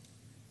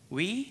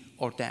 We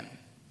or them?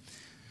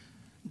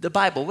 The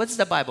Bible, what's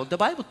the Bible? The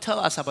Bible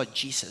tells us about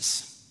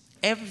Jesus.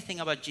 Everything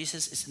about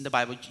Jesus is in the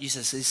Bible.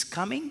 Jesus is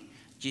coming.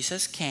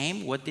 Jesus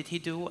came. What did he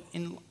do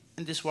in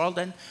this world?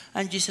 And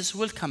Jesus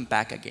will come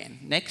back again.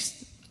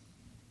 Next.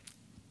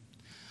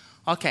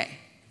 Okay.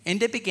 In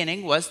the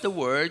beginning was the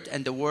Word,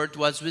 and the Word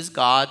was with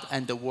God,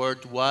 and the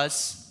Word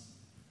was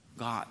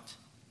God.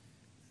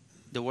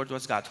 The Word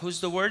was God. Who's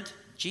the Word?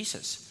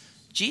 Jesus.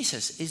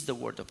 Jesus is the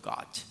Word of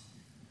God.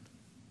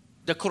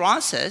 The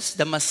Quran says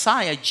the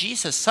Messiah,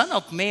 Jesus, son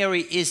of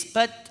Mary, is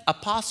but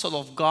apostle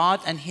of God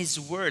and his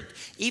Word.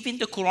 Even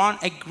the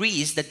Quran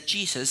agrees that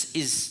Jesus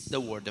is the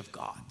Word of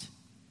God.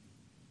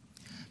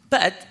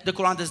 But the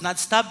Quran does not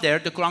stop there.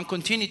 The Quran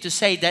continues to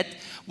say that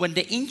when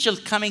the angel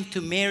coming to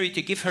Mary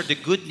to give her the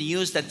good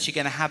news that she's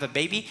going to have a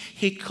baby,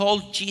 he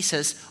called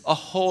Jesus a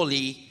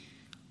holy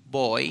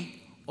boy,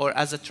 or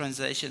as a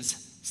translation,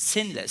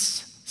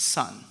 sinless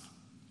son.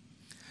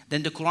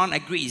 Then the Quran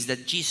agrees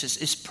that Jesus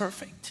is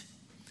perfect.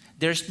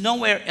 There's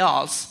nowhere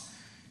else,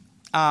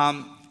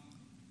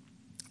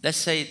 let's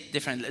say it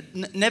differently,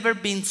 never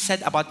been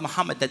said about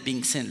Muhammad that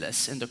being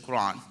sinless in the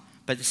Quran,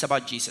 but it's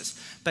about Jesus.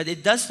 But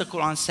it does the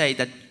Quran say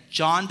that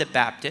John the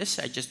Baptist,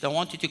 I just don't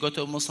want you to go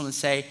to a Muslim and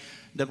say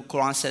the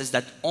Quran says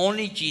that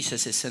only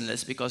Jesus is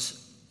sinless,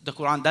 because the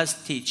Quran does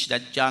teach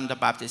that John the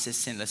Baptist is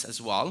sinless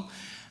as well.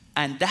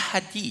 And the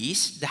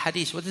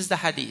hadith, what is the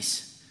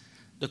hadith?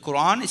 The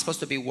Quran is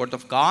supposed to be word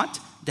of God.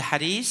 The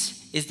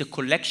Hadith is the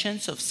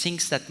collections of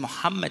things that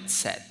Muhammad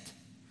said.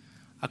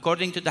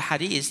 According to the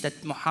Hadith,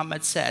 that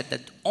Muhammad said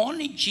that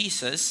only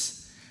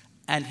Jesus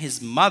and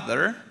his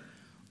mother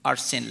are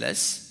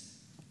sinless.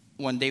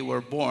 When they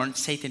were born,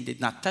 Satan did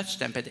not touch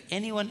them, but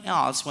anyone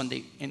else,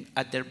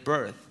 at their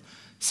birth,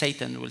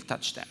 Satan will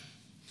touch them.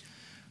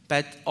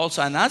 But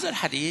also another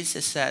hadith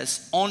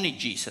says only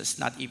Jesus,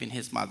 not even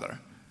his mother.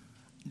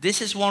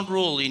 This is one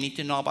rule you need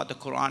to know about the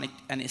Quranic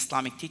and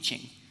Islamic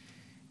teaching.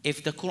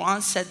 If the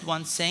Quran said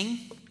one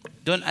thing,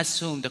 don't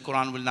assume the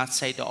Quran will not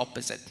say the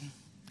opposite.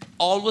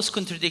 Always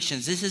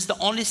contradictions. This is the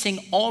only thing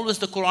always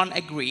the Quran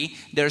agree,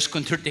 there's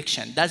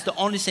contradiction. That's the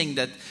only thing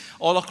that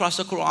all across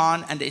the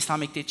Quran and the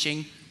Islamic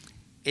teaching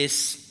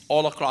is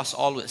all across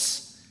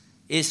always,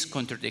 is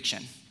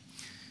contradiction.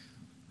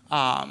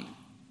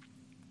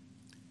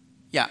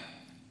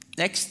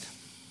 Next.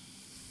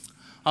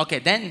 Okay,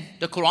 then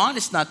the Quran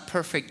is not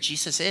perfect,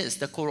 Jesus is.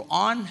 The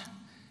Quran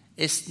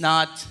is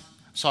not,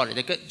 the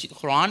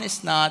Quran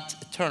is not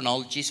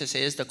eternal, Jesus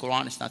is. The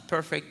Quran is not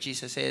perfect,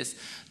 Jesus is.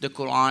 The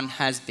Quran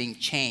has been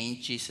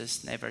changed,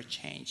 Jesus never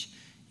changed.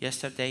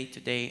 Yesterday,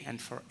 today,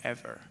 and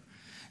forever.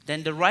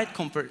 Then the right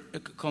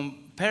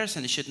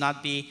comparison should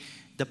not be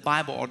the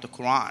Bible or the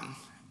Quran.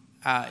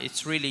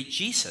 It's really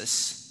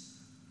Jesus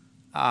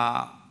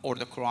or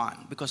the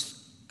Quran.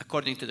 Because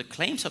according to the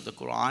claims of the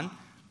Quran,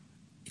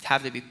 it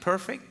have to be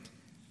perfect,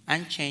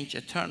 unchanged,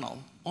 eternal.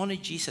 Only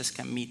Jesus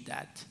can meet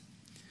that.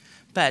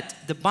 But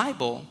the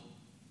Bible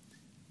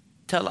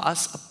tells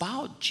us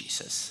about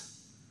Jesus.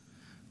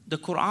 The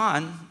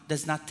Quran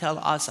does not tell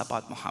us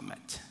about Muhammad.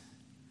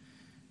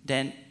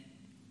 Then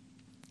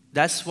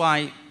that's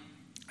why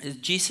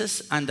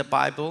Jesus and the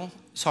Quran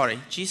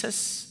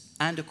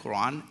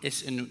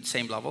is in the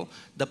same level.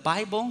 The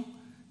Bible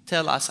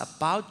tells us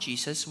about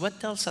Jesus. What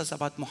tells us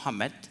about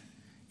Muhammad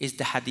is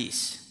the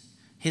hadith.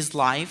 His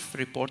life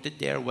reported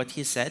there, what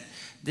he said.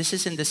 This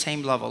is in the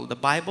same level, the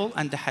Bible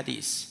and the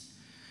hadith.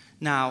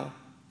 Now,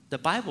 the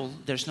Bible,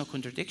 there's no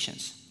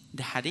contradictions.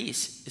 The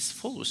hadith is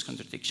full with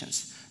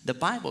contradictions. The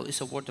Bible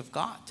is a word of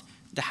God.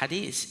 The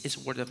hadith is a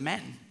word of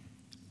man.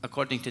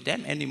 According to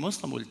them, any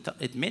Muslim will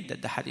admit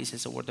that the hadith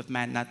is a word of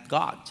man, not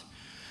God.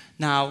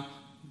 Now,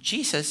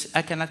 Jesus,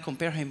 I cannot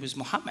compare him with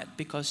Muhammad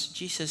because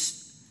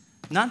Jesus,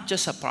 not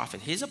just a prophet.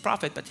 He's a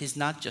prophet, but he's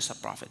not just a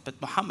prophet. But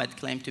Muhammad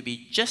claimed to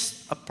be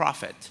just a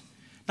prophet.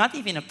 Not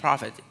even a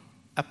prophet,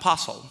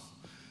 apostle.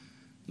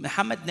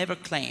 Muhammad never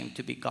claimed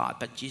to be God,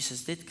 but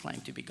Jesus did claim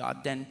to be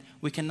God. Then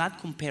we cannot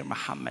compare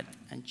Muhammad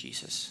and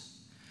Jesus.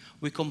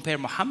 We compare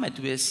Muhammad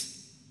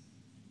with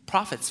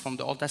prophets from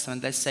the Old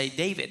Testament. Let's say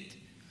David.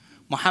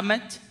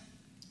 Muhammad,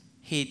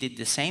 he did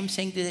the same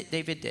thing that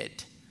David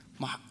did.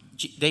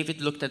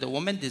 David looked at a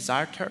woman,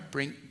 desired her,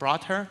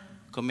 brought her,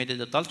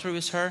 committed adultery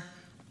with her.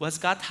 Was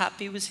God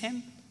happy with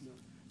him?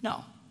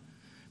 No.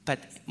 But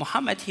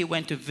Muhammad, he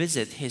went to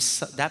visit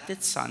his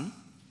adopted son.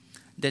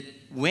 The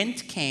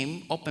wind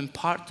came, opened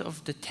part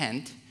of the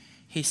tent.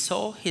 He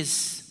saw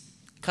his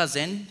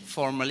cousin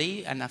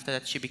formerly, and after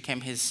that she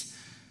became his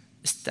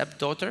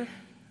stepdaughter.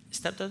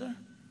 Stepdaughter?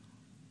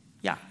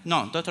 Yeah,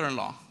 no,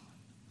 daughter-in-law.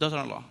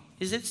 Daughter-in-law.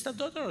 Is it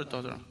stepdaughter or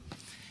daughter?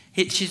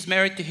 She's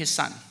married to his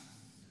son.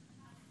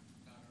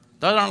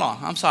 Daughter-in-law,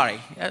 I'm sorry.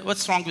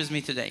 What's wrong with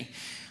me today?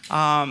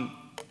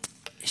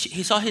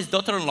 He saw his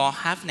daughter-in-law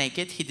half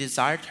naked. He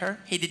desired her.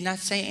 He did not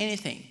say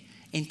anything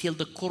until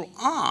the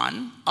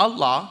Quran,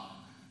 Allah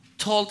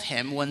told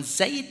him when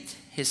Zayd,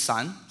 his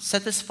son,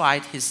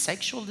 satisfied his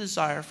sexual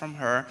desire from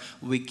her,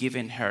 we've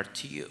given her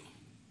to you.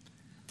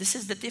 This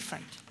is the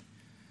difference.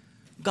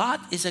 God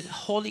is a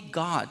holy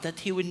God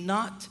that he would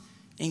not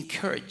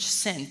encourage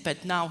sin,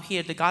 but now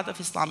here the God of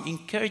Islam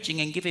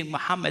encouraging and giving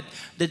Muhammad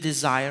the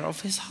desire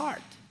of his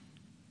heart.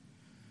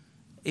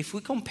 If we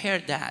compare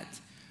that,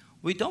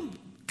 we don't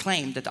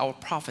claim that our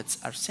prophets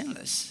are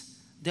sinless.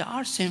 They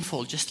are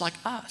sinful just like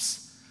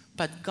us.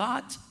 But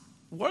God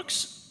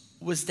works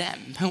with them.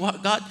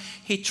 God,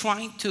 he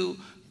trying to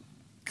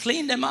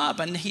clean them up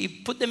and he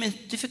put them in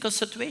difficult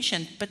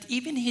situations. But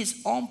even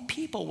his own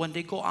people, when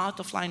they go out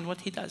of line,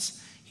 what he does?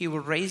 He will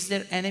raise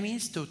their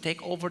enemies to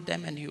take over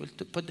them and he will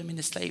put them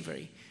into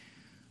slavery.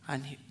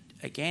 And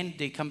again,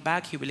 they come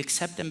back, he will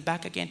accept them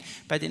back again.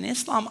 But in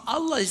Islam,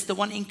 Allah is the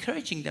one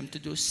encouraging them to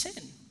do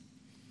sin.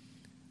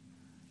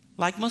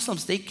 Like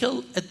Muslims, they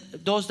kill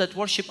those that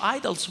worship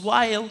idols,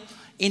 while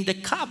in the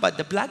Kaaba,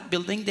 the black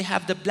building, they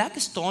have the black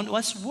stone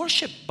was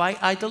worshipped by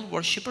idol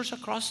worshippers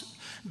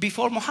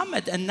before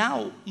Muhammad. And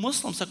now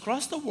Muslims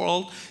across the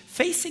world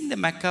facing the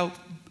Mecca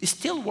is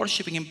still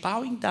worshiping and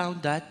bowing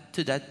down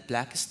to that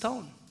black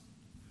stone.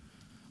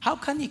 How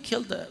can you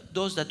kill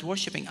those that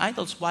worshiping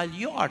idols while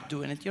you are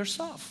doing it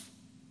yourself?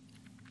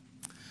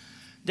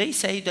 They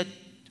say that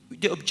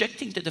they're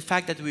objecting to the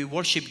fact that we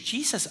worship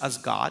Jesus as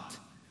God,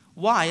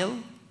 while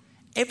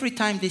every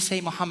time they say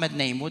Muhammad's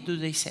name, what do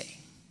they say?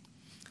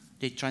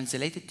 They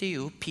translate it to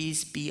you,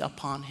 peace be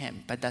upon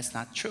him. But that's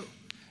not true.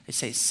 They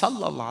say,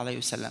 Sallallahu Alaihi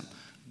Wasallam,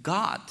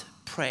 God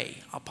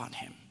pray upon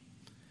him.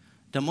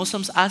 The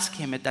Muslims ask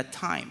him at that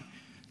time,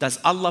 Does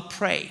Allah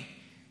pray?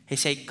 He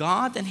said,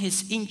 God and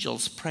his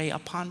angels pray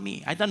upon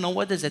me. I don't know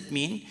what does it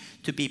mean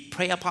to be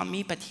pray upon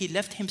me, but he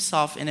left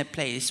himself in a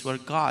place where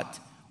God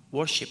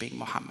worshiping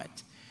Muhammad.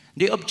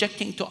 They're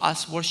objecting to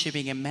us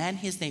worshiping a man,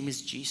 his name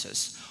is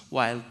Jesus,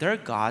 while their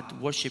God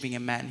worshiping a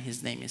man,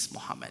 his name is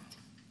Muhammad.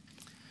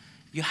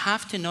 You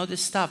have to know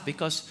this stuff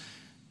because,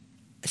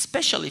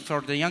 especially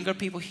for the younger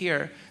people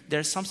here,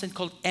 there's something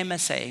called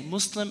MSA,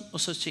 Muslim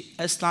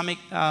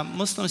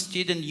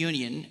Student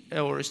Union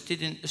or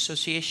Student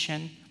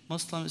Association,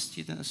 Muslim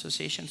Student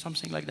Association,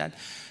 something like that.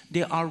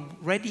 They are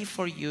ready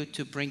for you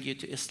to bring you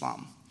to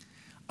Islam.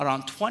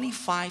 Around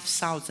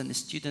 25,000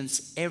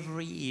 students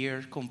every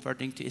year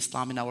converting to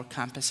Islam in our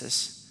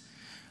campuses.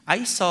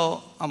 I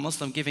saw a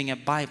Muslim giving a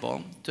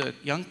Bible to a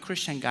young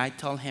Christian guy,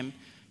 tell him,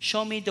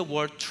 show me the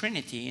word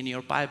Trinity in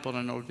your Bible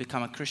and I will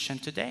become a Christian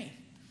today.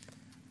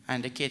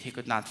 And the kid, he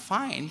could not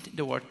find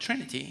the word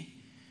Trinity.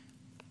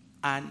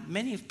 And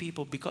many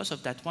people, because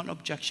of that one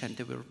objection,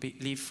 they will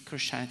leave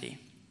Christianity.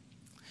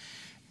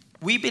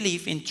 We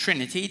believe in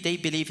Trinity. They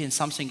believe in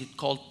something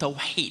called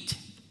Tawheed.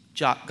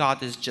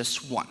 God is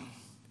just one.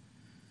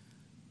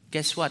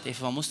 Guess what?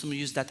 If a Muslim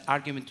used that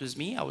argument with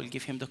me, I will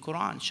give him the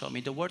Quran. Show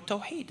me the word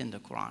Tawheed in the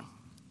Quran.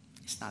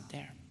 It's not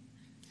there.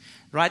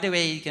 Right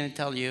away, he's going to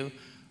tell you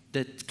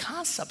the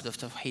concept of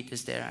Tawheed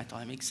is there. I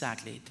told him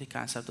exactly. The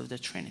concept of the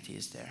Trinity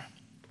is there.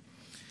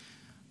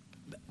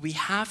 We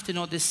have to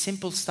know this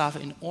simple stuff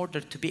in order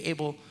to be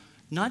able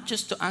not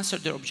just to answer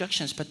their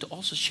objections, but to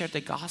also share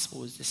the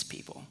gospel with these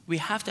people. We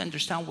have to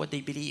understand what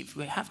they believe.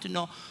 We have to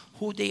know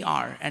who they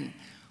are and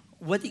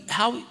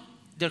how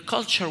their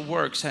culture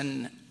works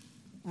and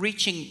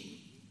reaching.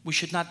 We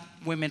should not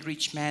women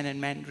reach men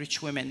and men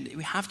reach women.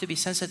 We have to be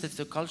sensitive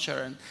to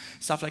culture and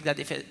stuff like that.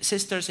 If a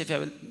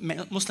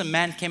Muslim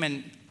man came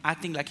and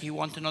acting like he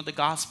wants to know the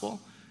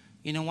gospel,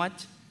 you know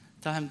what?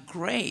 Tell him,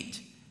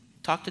 great.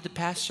 Talk to the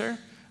pastor,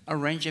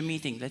 arrange a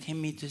meeting. Let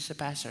him meet with the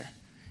pastor.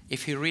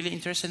 If he's really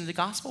interested in the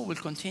gospel, we'll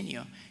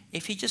continue.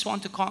 If he just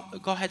wants to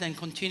go ahead and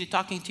continue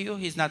talking to you,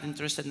 he's not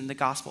interested in the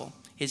gospel.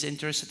 He's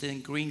interested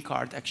in green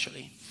card,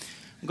 actually.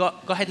 Go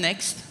ahead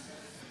next.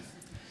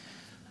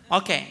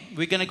 Okay,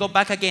 we're going to go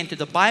back again to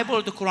the Bible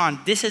or the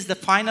Quran. This is the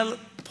final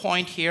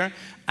point here,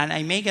 and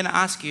I may going to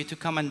ask you to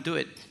come and do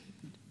it.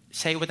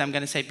 Say what I'm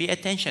going to say. Be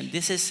attention.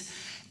 This is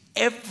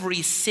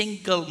every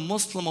single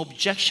Muslim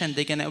objection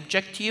they're going to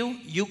object to you.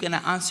 You're going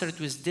to answer it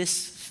with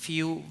this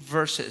few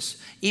verses,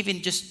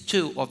 even just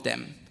 2 of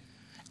them.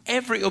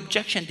 Every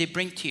objection they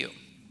bring to you.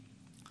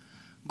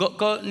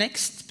 Go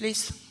next,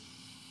 please.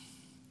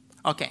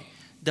 Okay.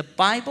 The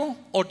Bible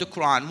or the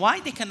Quran, why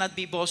they cannot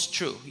be both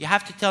true? You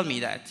have to tell me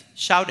that.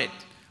 Shout it.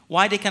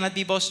 Why they cannot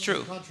be both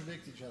true? They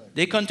contradict each other.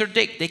 They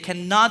contradict. They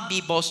cannot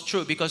be both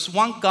true because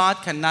one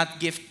God cannot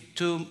give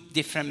 2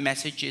 different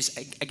messages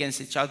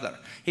against each other.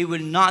 He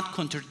will not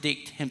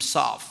contradict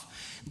himself.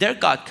 Their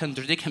God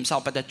contradicts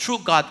himself, but the true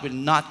God will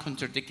not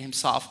contradict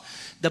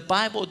himself. The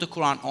Bible or the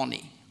Quran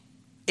only.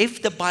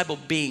 If the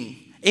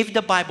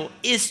Bible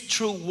is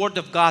true word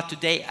of God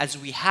today as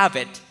we have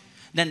it,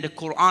 then the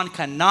Quran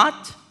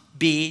cannot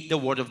be the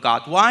word of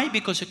God. Why?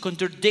 Because it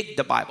contradicts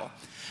the Bible.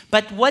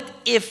 But what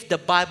if the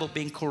Bible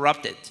being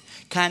corrupted?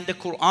 Can the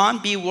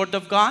Quran be word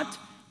of God?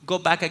 Go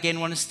back again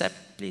 1 step,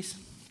 please.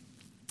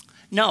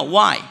 No,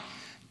 why?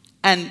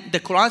 And the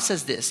Quran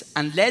says this,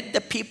 and let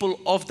the people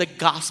of the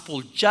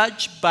gospel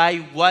judge by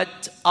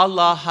what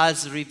Allah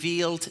has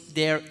revealed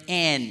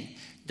therein.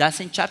 That's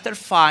in chapter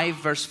 5,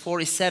 verse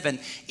 47.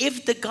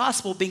 If the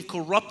gospel being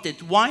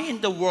corrupted, why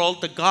in the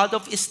world the God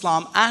of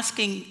Islam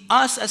asking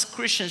us as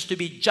Christians to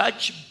be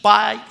judged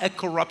by a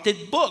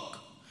corrupted book?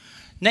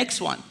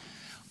 Next one.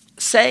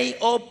 Say,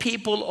 O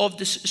people of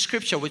the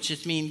scripture,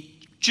 which means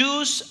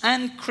Jews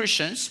and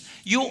Christians,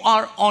 you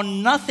are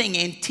on nothing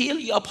until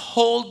you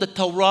uphold the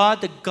Torah,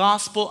 the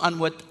gospel, and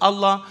what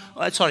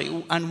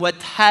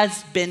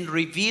has been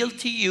revealed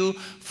to you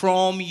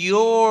from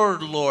your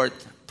Lord.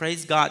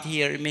 Praise God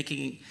here,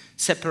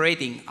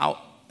 separating our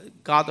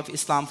God of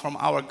Islam from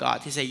our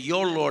God. He said,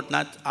 your Lord,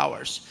 not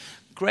ours.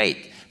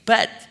 Great.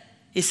 But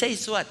he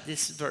says what,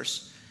 this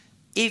verse?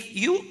 If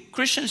you,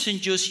 Christians and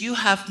Jews, you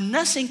have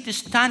nothing to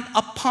stand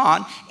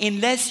upon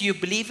unless you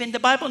believe in the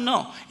Bible?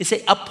 No. It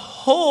says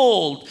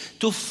uphold,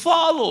 to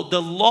follow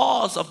the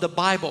laws of the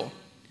Bible.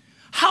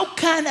 How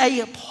can I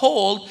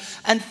uphold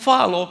and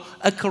follow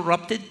a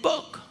corrupted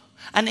book?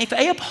 And if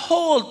I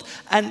uphold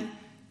and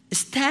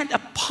stand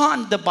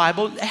upon the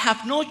Bible, I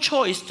have no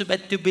choice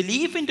but to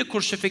believe in the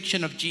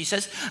crucifixion of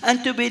Jesus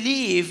and to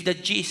believe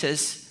that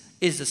Jesus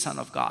is the Son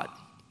of God.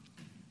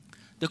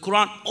 The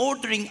Quran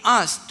ordering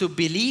us to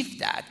believe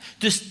that,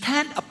 to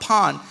stand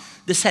upon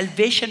the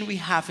salvation we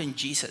have in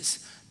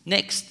Jesus.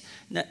 And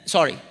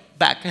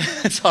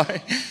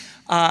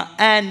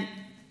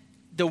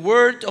the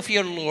word of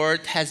your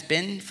Lord has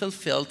been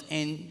fulfilled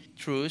in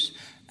truth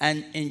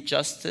and in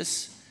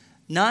justice.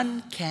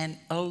 None can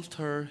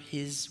alter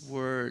his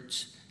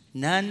words.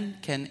 None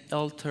can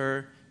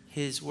alter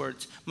his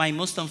words. My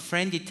Muslim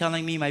friend is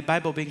telling me my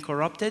Bible being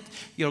corrupted.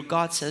 Your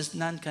God says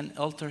none can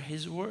alter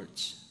his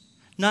words.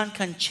 None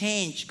can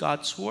change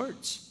God's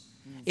words.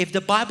 If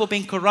the Bible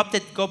being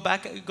corrupted, go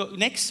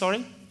next,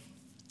 sorry.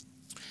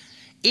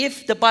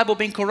 If the Bible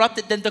being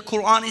corrupted, then the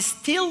Quran is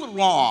still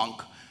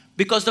wrong.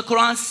 Because the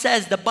Quran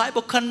says the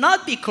Bible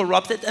cannot be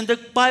corrupted and the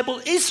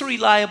Bible is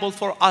reliable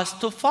for us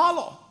to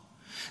follow.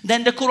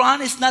 Then the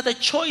Quran is not a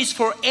choice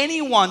for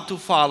anyone to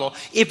follow.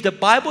 If the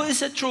Bible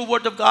is a true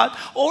word of God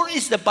or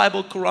is the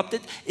Bible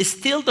corrupted,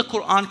 still the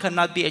Quran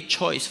cannot be a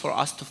choice for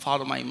us to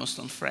follow, my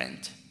Muslim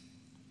friend.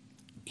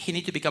 He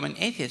needs to become an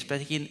atheist,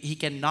 but he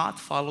cannot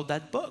follow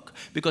that book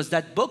because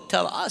that book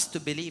tells us to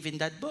believe in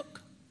that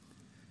book.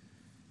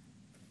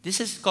 This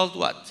is called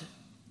what?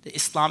 The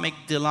Islamic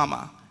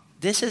dilemma.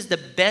 This is the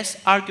best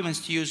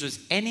arguments to use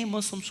with any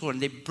Muslims when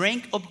they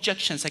bring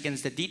objections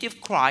against the deity of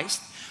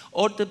Christ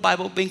or the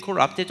Bible being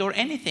corrupted or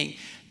anything.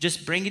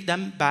 Just bring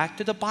them back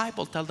to the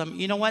Bible. Tell them,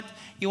 you know what?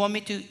 You want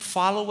me to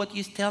follow what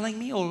you're telling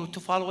me or to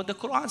follow what the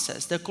Quran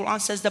says? The Quran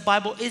says the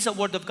Bible is a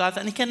word of God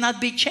and it cannot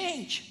be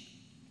changed.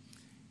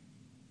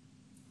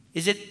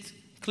 Is it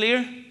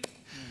clear?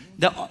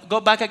 Go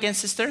back again,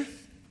 sister.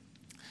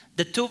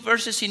 The two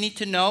verses you need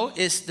to know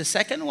is the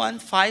second one,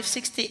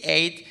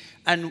 568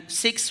 and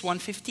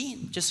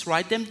 6:115. Just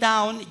write them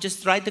down.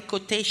 Just write the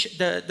quotation,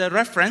 the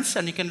reference,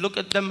 and you can look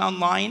at them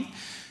online.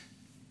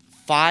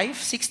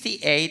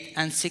 5:68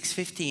 and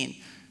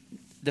 6:15.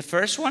 The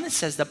first one, it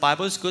says the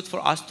Bible is good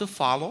for us to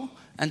follow.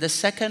 And the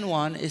second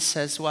one, it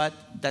says what?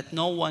 That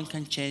no one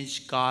can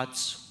change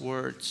God's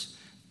words.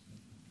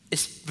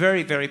 It's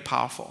very, very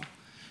powerful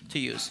to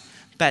use.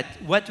 But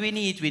what we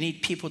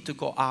need people to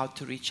go out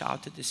to reach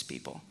out to these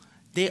people.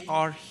 They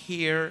are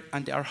here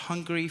and they are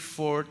hungry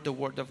for the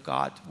word of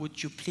God.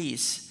 Would you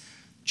please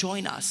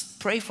join us?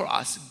 Pray for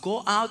us.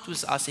 Go out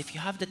with us if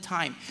you have the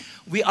time.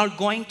 We are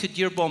going to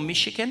Dearborn,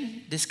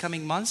 Michigan this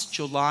coming month,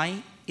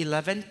 July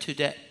 11 to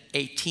the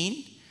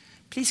 18th.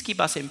 Please keep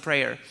us in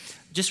prayer.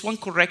 Just one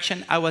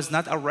correction. I was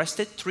not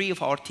arrested. 3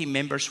 of our team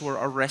members were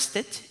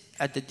arrested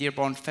at the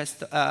Dearborn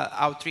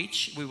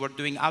outreach. We were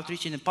doing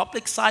outreach in a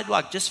public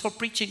sidewalk just for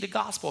preaching the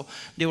gospel.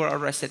 They were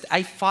arrested.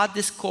 I fought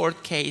this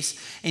court case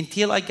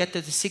until I get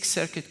to the 6th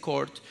Circuit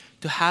Court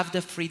to have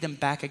the freedom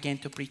back again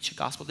to preach the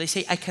gospel. They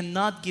say, I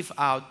cannot give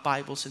out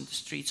Bibles in the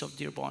streets of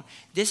Dearborn.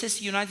 This is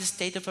the United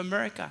States of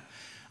America.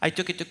 I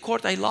took it to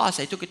court, I lost.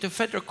 I took it to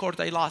federal court,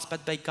 I lost.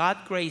 But by God's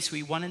grace,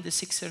 we won in the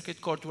 6th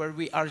Circuit Court where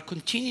we are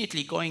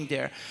continually going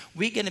there.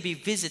 We're going to be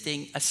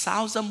visiting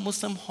 1,000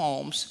 Muslim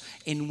homes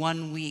in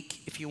 1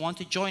 week. If you want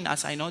to join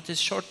us, I know it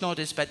is short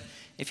notice, but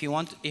if you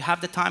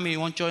have the time and you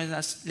want to join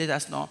us, let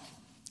us know.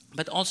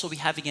 But also we're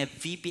having a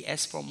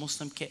VBS for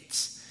Muslim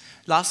kids.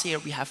 Last year,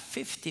 we have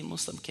 50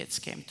 Muslim kids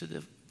came to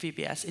the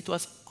VBS. It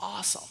was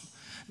awesome.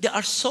 They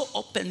are so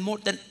open more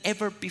than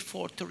ever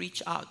before to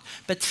reach out.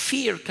 But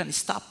fear can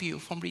stop you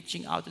from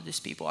reaching out to these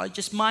people.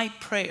 My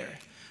prayer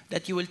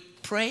that you will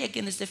pray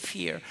against the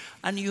fear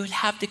and you will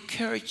have the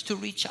courage to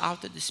reach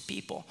out to these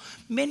people.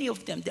 Many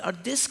of them, they are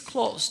this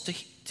close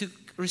to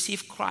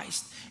receive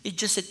Christ. It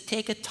just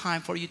take a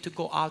time for you to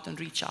go out and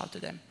reach out to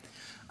them.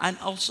 And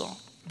also,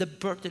 the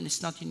burden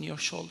is not in your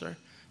shoulder.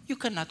 You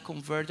cannot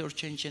convert or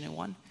change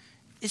anyone.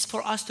 It's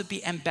for us to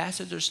be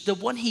ambassadors. The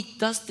one he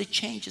does the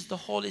change is the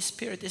Holy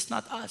Spirit. It's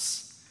not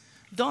us.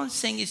 Don't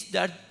think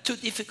they're too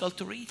difficult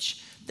to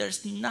reach.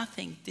 There's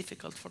nothing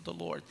difficult for the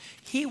Lord.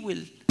 He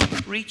will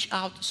reach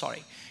out.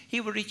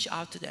 He will reach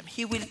out to them.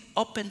 He will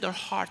open their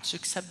hearts to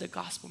accept the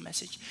gospel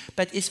message.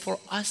 But it's for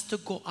us to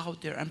go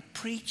out there and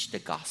preach the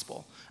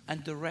gospel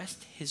and the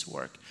rest his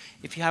work.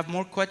 If you have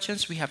more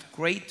questions, we have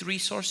great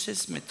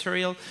resources,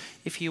 material.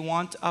 If you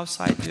want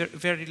outside,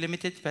 very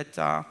limited, but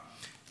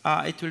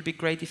it will be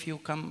great if you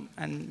come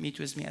and meet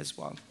with me as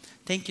well.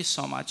 Thank you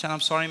so much. And I'm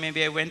sorry,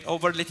 maybe I went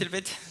over a little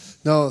bit.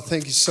 No,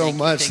 thank you so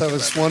much. That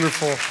was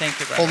wonderful. Thank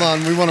you, brother.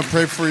 Hold on. We want to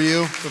pray for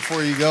you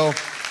before you go.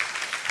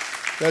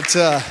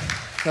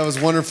 That was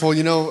wonderful.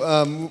 You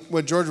know,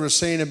 what George was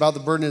saying about the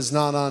burden is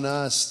not on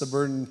us.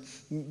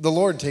 The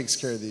Lord takes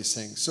care of these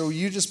things. So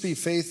you just be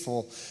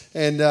faithful.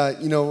 And,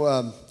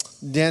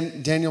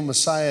 Daniel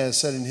Messiah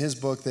said in his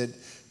book that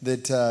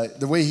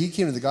the way he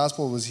came to the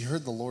gospel was he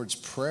heard the Lord's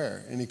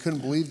prayer, and he couldn't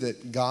believe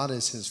that God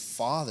is his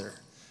Father.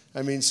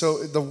 I mean,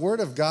 so the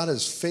Word of God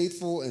is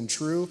faithful and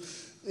true.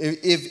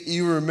 If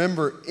you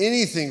remember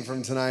anything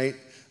from tonight,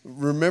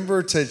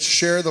 remember to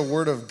share the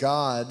Word of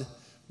God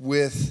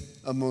with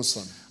a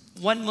Muslim.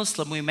 One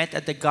Muslim, we met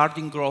at the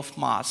Garden Grove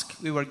Mosque.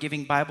 We were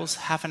giving Bibles.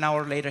 Half an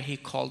hour later, he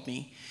called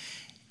me.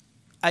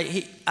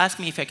 He asked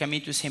me if I can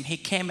meet with him. He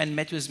came and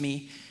met with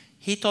me.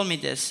 He told me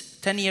this.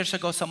 10 years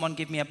ago, someone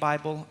gave me a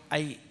Bible.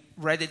 I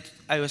read it.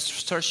 I was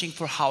searching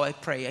for how I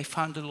pray. I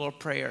found the Lord's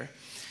Prayer.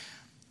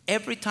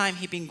 Every time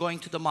he'd been going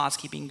to the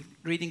mosque, he'd been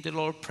reading the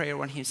Lord's Prayer.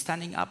 When he's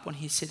standing up, when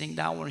he's sitting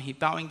down, when he's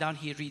bowing down,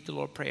 he read the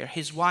Lord's Prayer.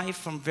 His wife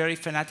from very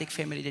fanatic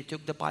family, they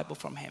took the Bible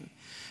from him.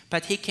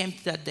 But he came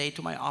that day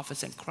to my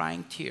office and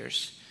crying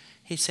tears.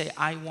 He said,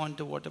 I want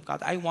the Word of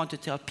God. I want to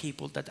tell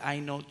people that I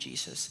know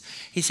Jesus.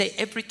 He said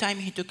every time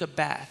he took a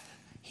bath,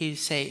 he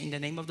say in the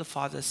name of the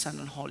Father, Son,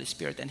 and Holy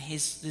Spirit, and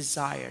his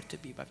desire to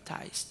be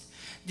baptized.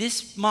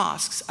 These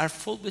mosques are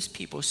full with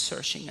people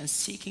searching and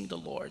seeking the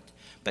Lord.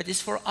 But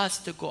it's for us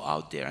to go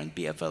out there and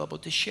be available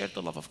to share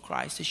the love of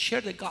Christ, to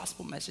share the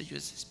gospel message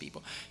with his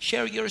people.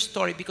 Share your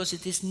story, because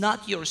it is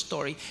not your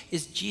story,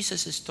 it's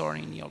Jesus'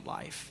 story in your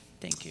life.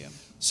 Thank you.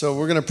 So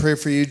we're going to pray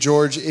for you,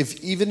 George.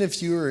 Even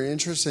if you are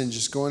interested in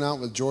just going out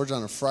with George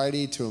on a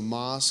Friday to a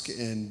mosque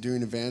and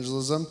doing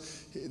evangelism,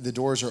 the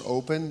doors are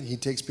open. He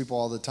takes people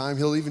all the time.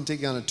 He'll even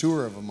take you on a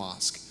tour of a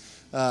mosque.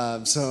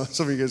 So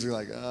some of you guys are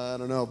like, I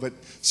don't know. But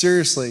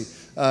seriously,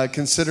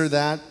 consider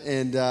that.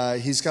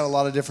 And he's got a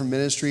lot of different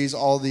ministries,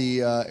 all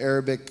the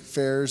Arabic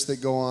fairs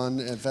that go on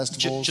at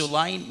festivals.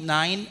 July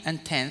 9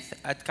 and 10th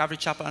at Calvary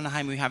Chapel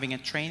Anaheim, we're having a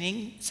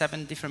training,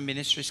 7 different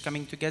ministries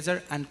coming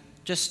together. And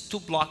just 2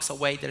 blocks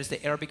away, there's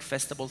the Arabic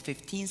festival.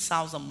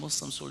 15,000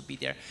 Muslims will be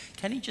there.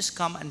 Can you just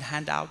come and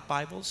hand out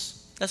Bibles?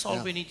 That's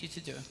all we need you to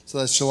do. So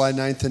that's July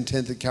 9th and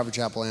 10th at Calvary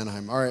Chapel,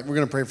 Anaheim. All right, we're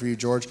going to pray for you,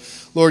 George.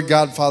 Lord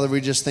God, Father, we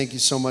just thank you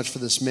so much for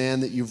this man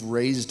that you've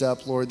raised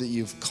up, Lord, that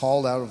you've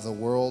called out of the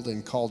world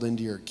and called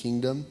into your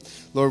kingdom.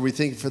 Lord, we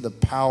thank you for the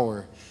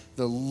power,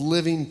 the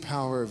living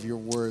power of your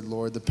word,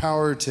 Lord, the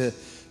power to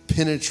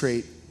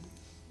penetrate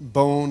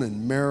bone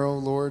and marrow,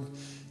 Lord.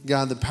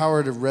 God, the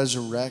power to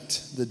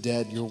resurrect the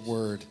dead, your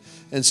word.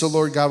 And so,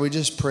 Lord God, we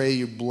just pray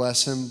you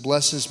bless him,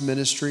 bless his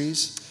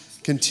ministries.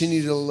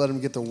 Continue to let him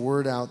get the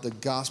word out, the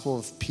gospel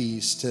of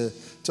peace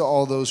to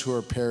all those who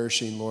are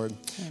perishing, Lord.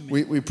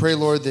 We pray,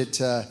 Lord,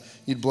 that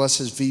you'd bless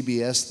his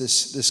VBS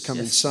this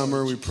coming summer.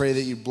 Lord. We pray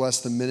that you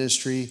bless the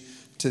ministry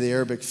to the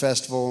Arabic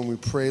Festival. And we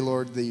pray,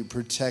 Lord, that you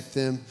protect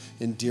them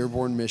in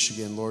Dearborn,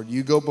 Michigan. Lord,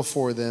 you go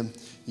before them.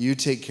 You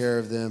take care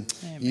of them.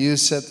 Amen. You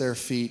set their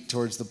feet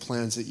towards the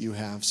plans that you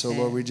have. So,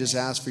 Lord, we just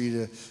ask for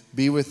you to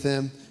be with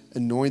them,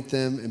 anoint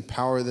them,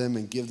 empower them,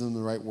 and give them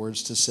the right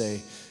words to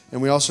say.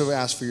 And we also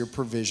ask for your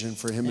provision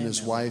for him and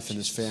his wife and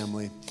his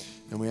family.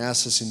 And we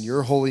ask this in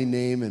your holy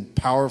name and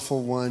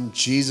powerful one,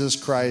 Jesus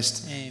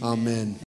Christ. Amen.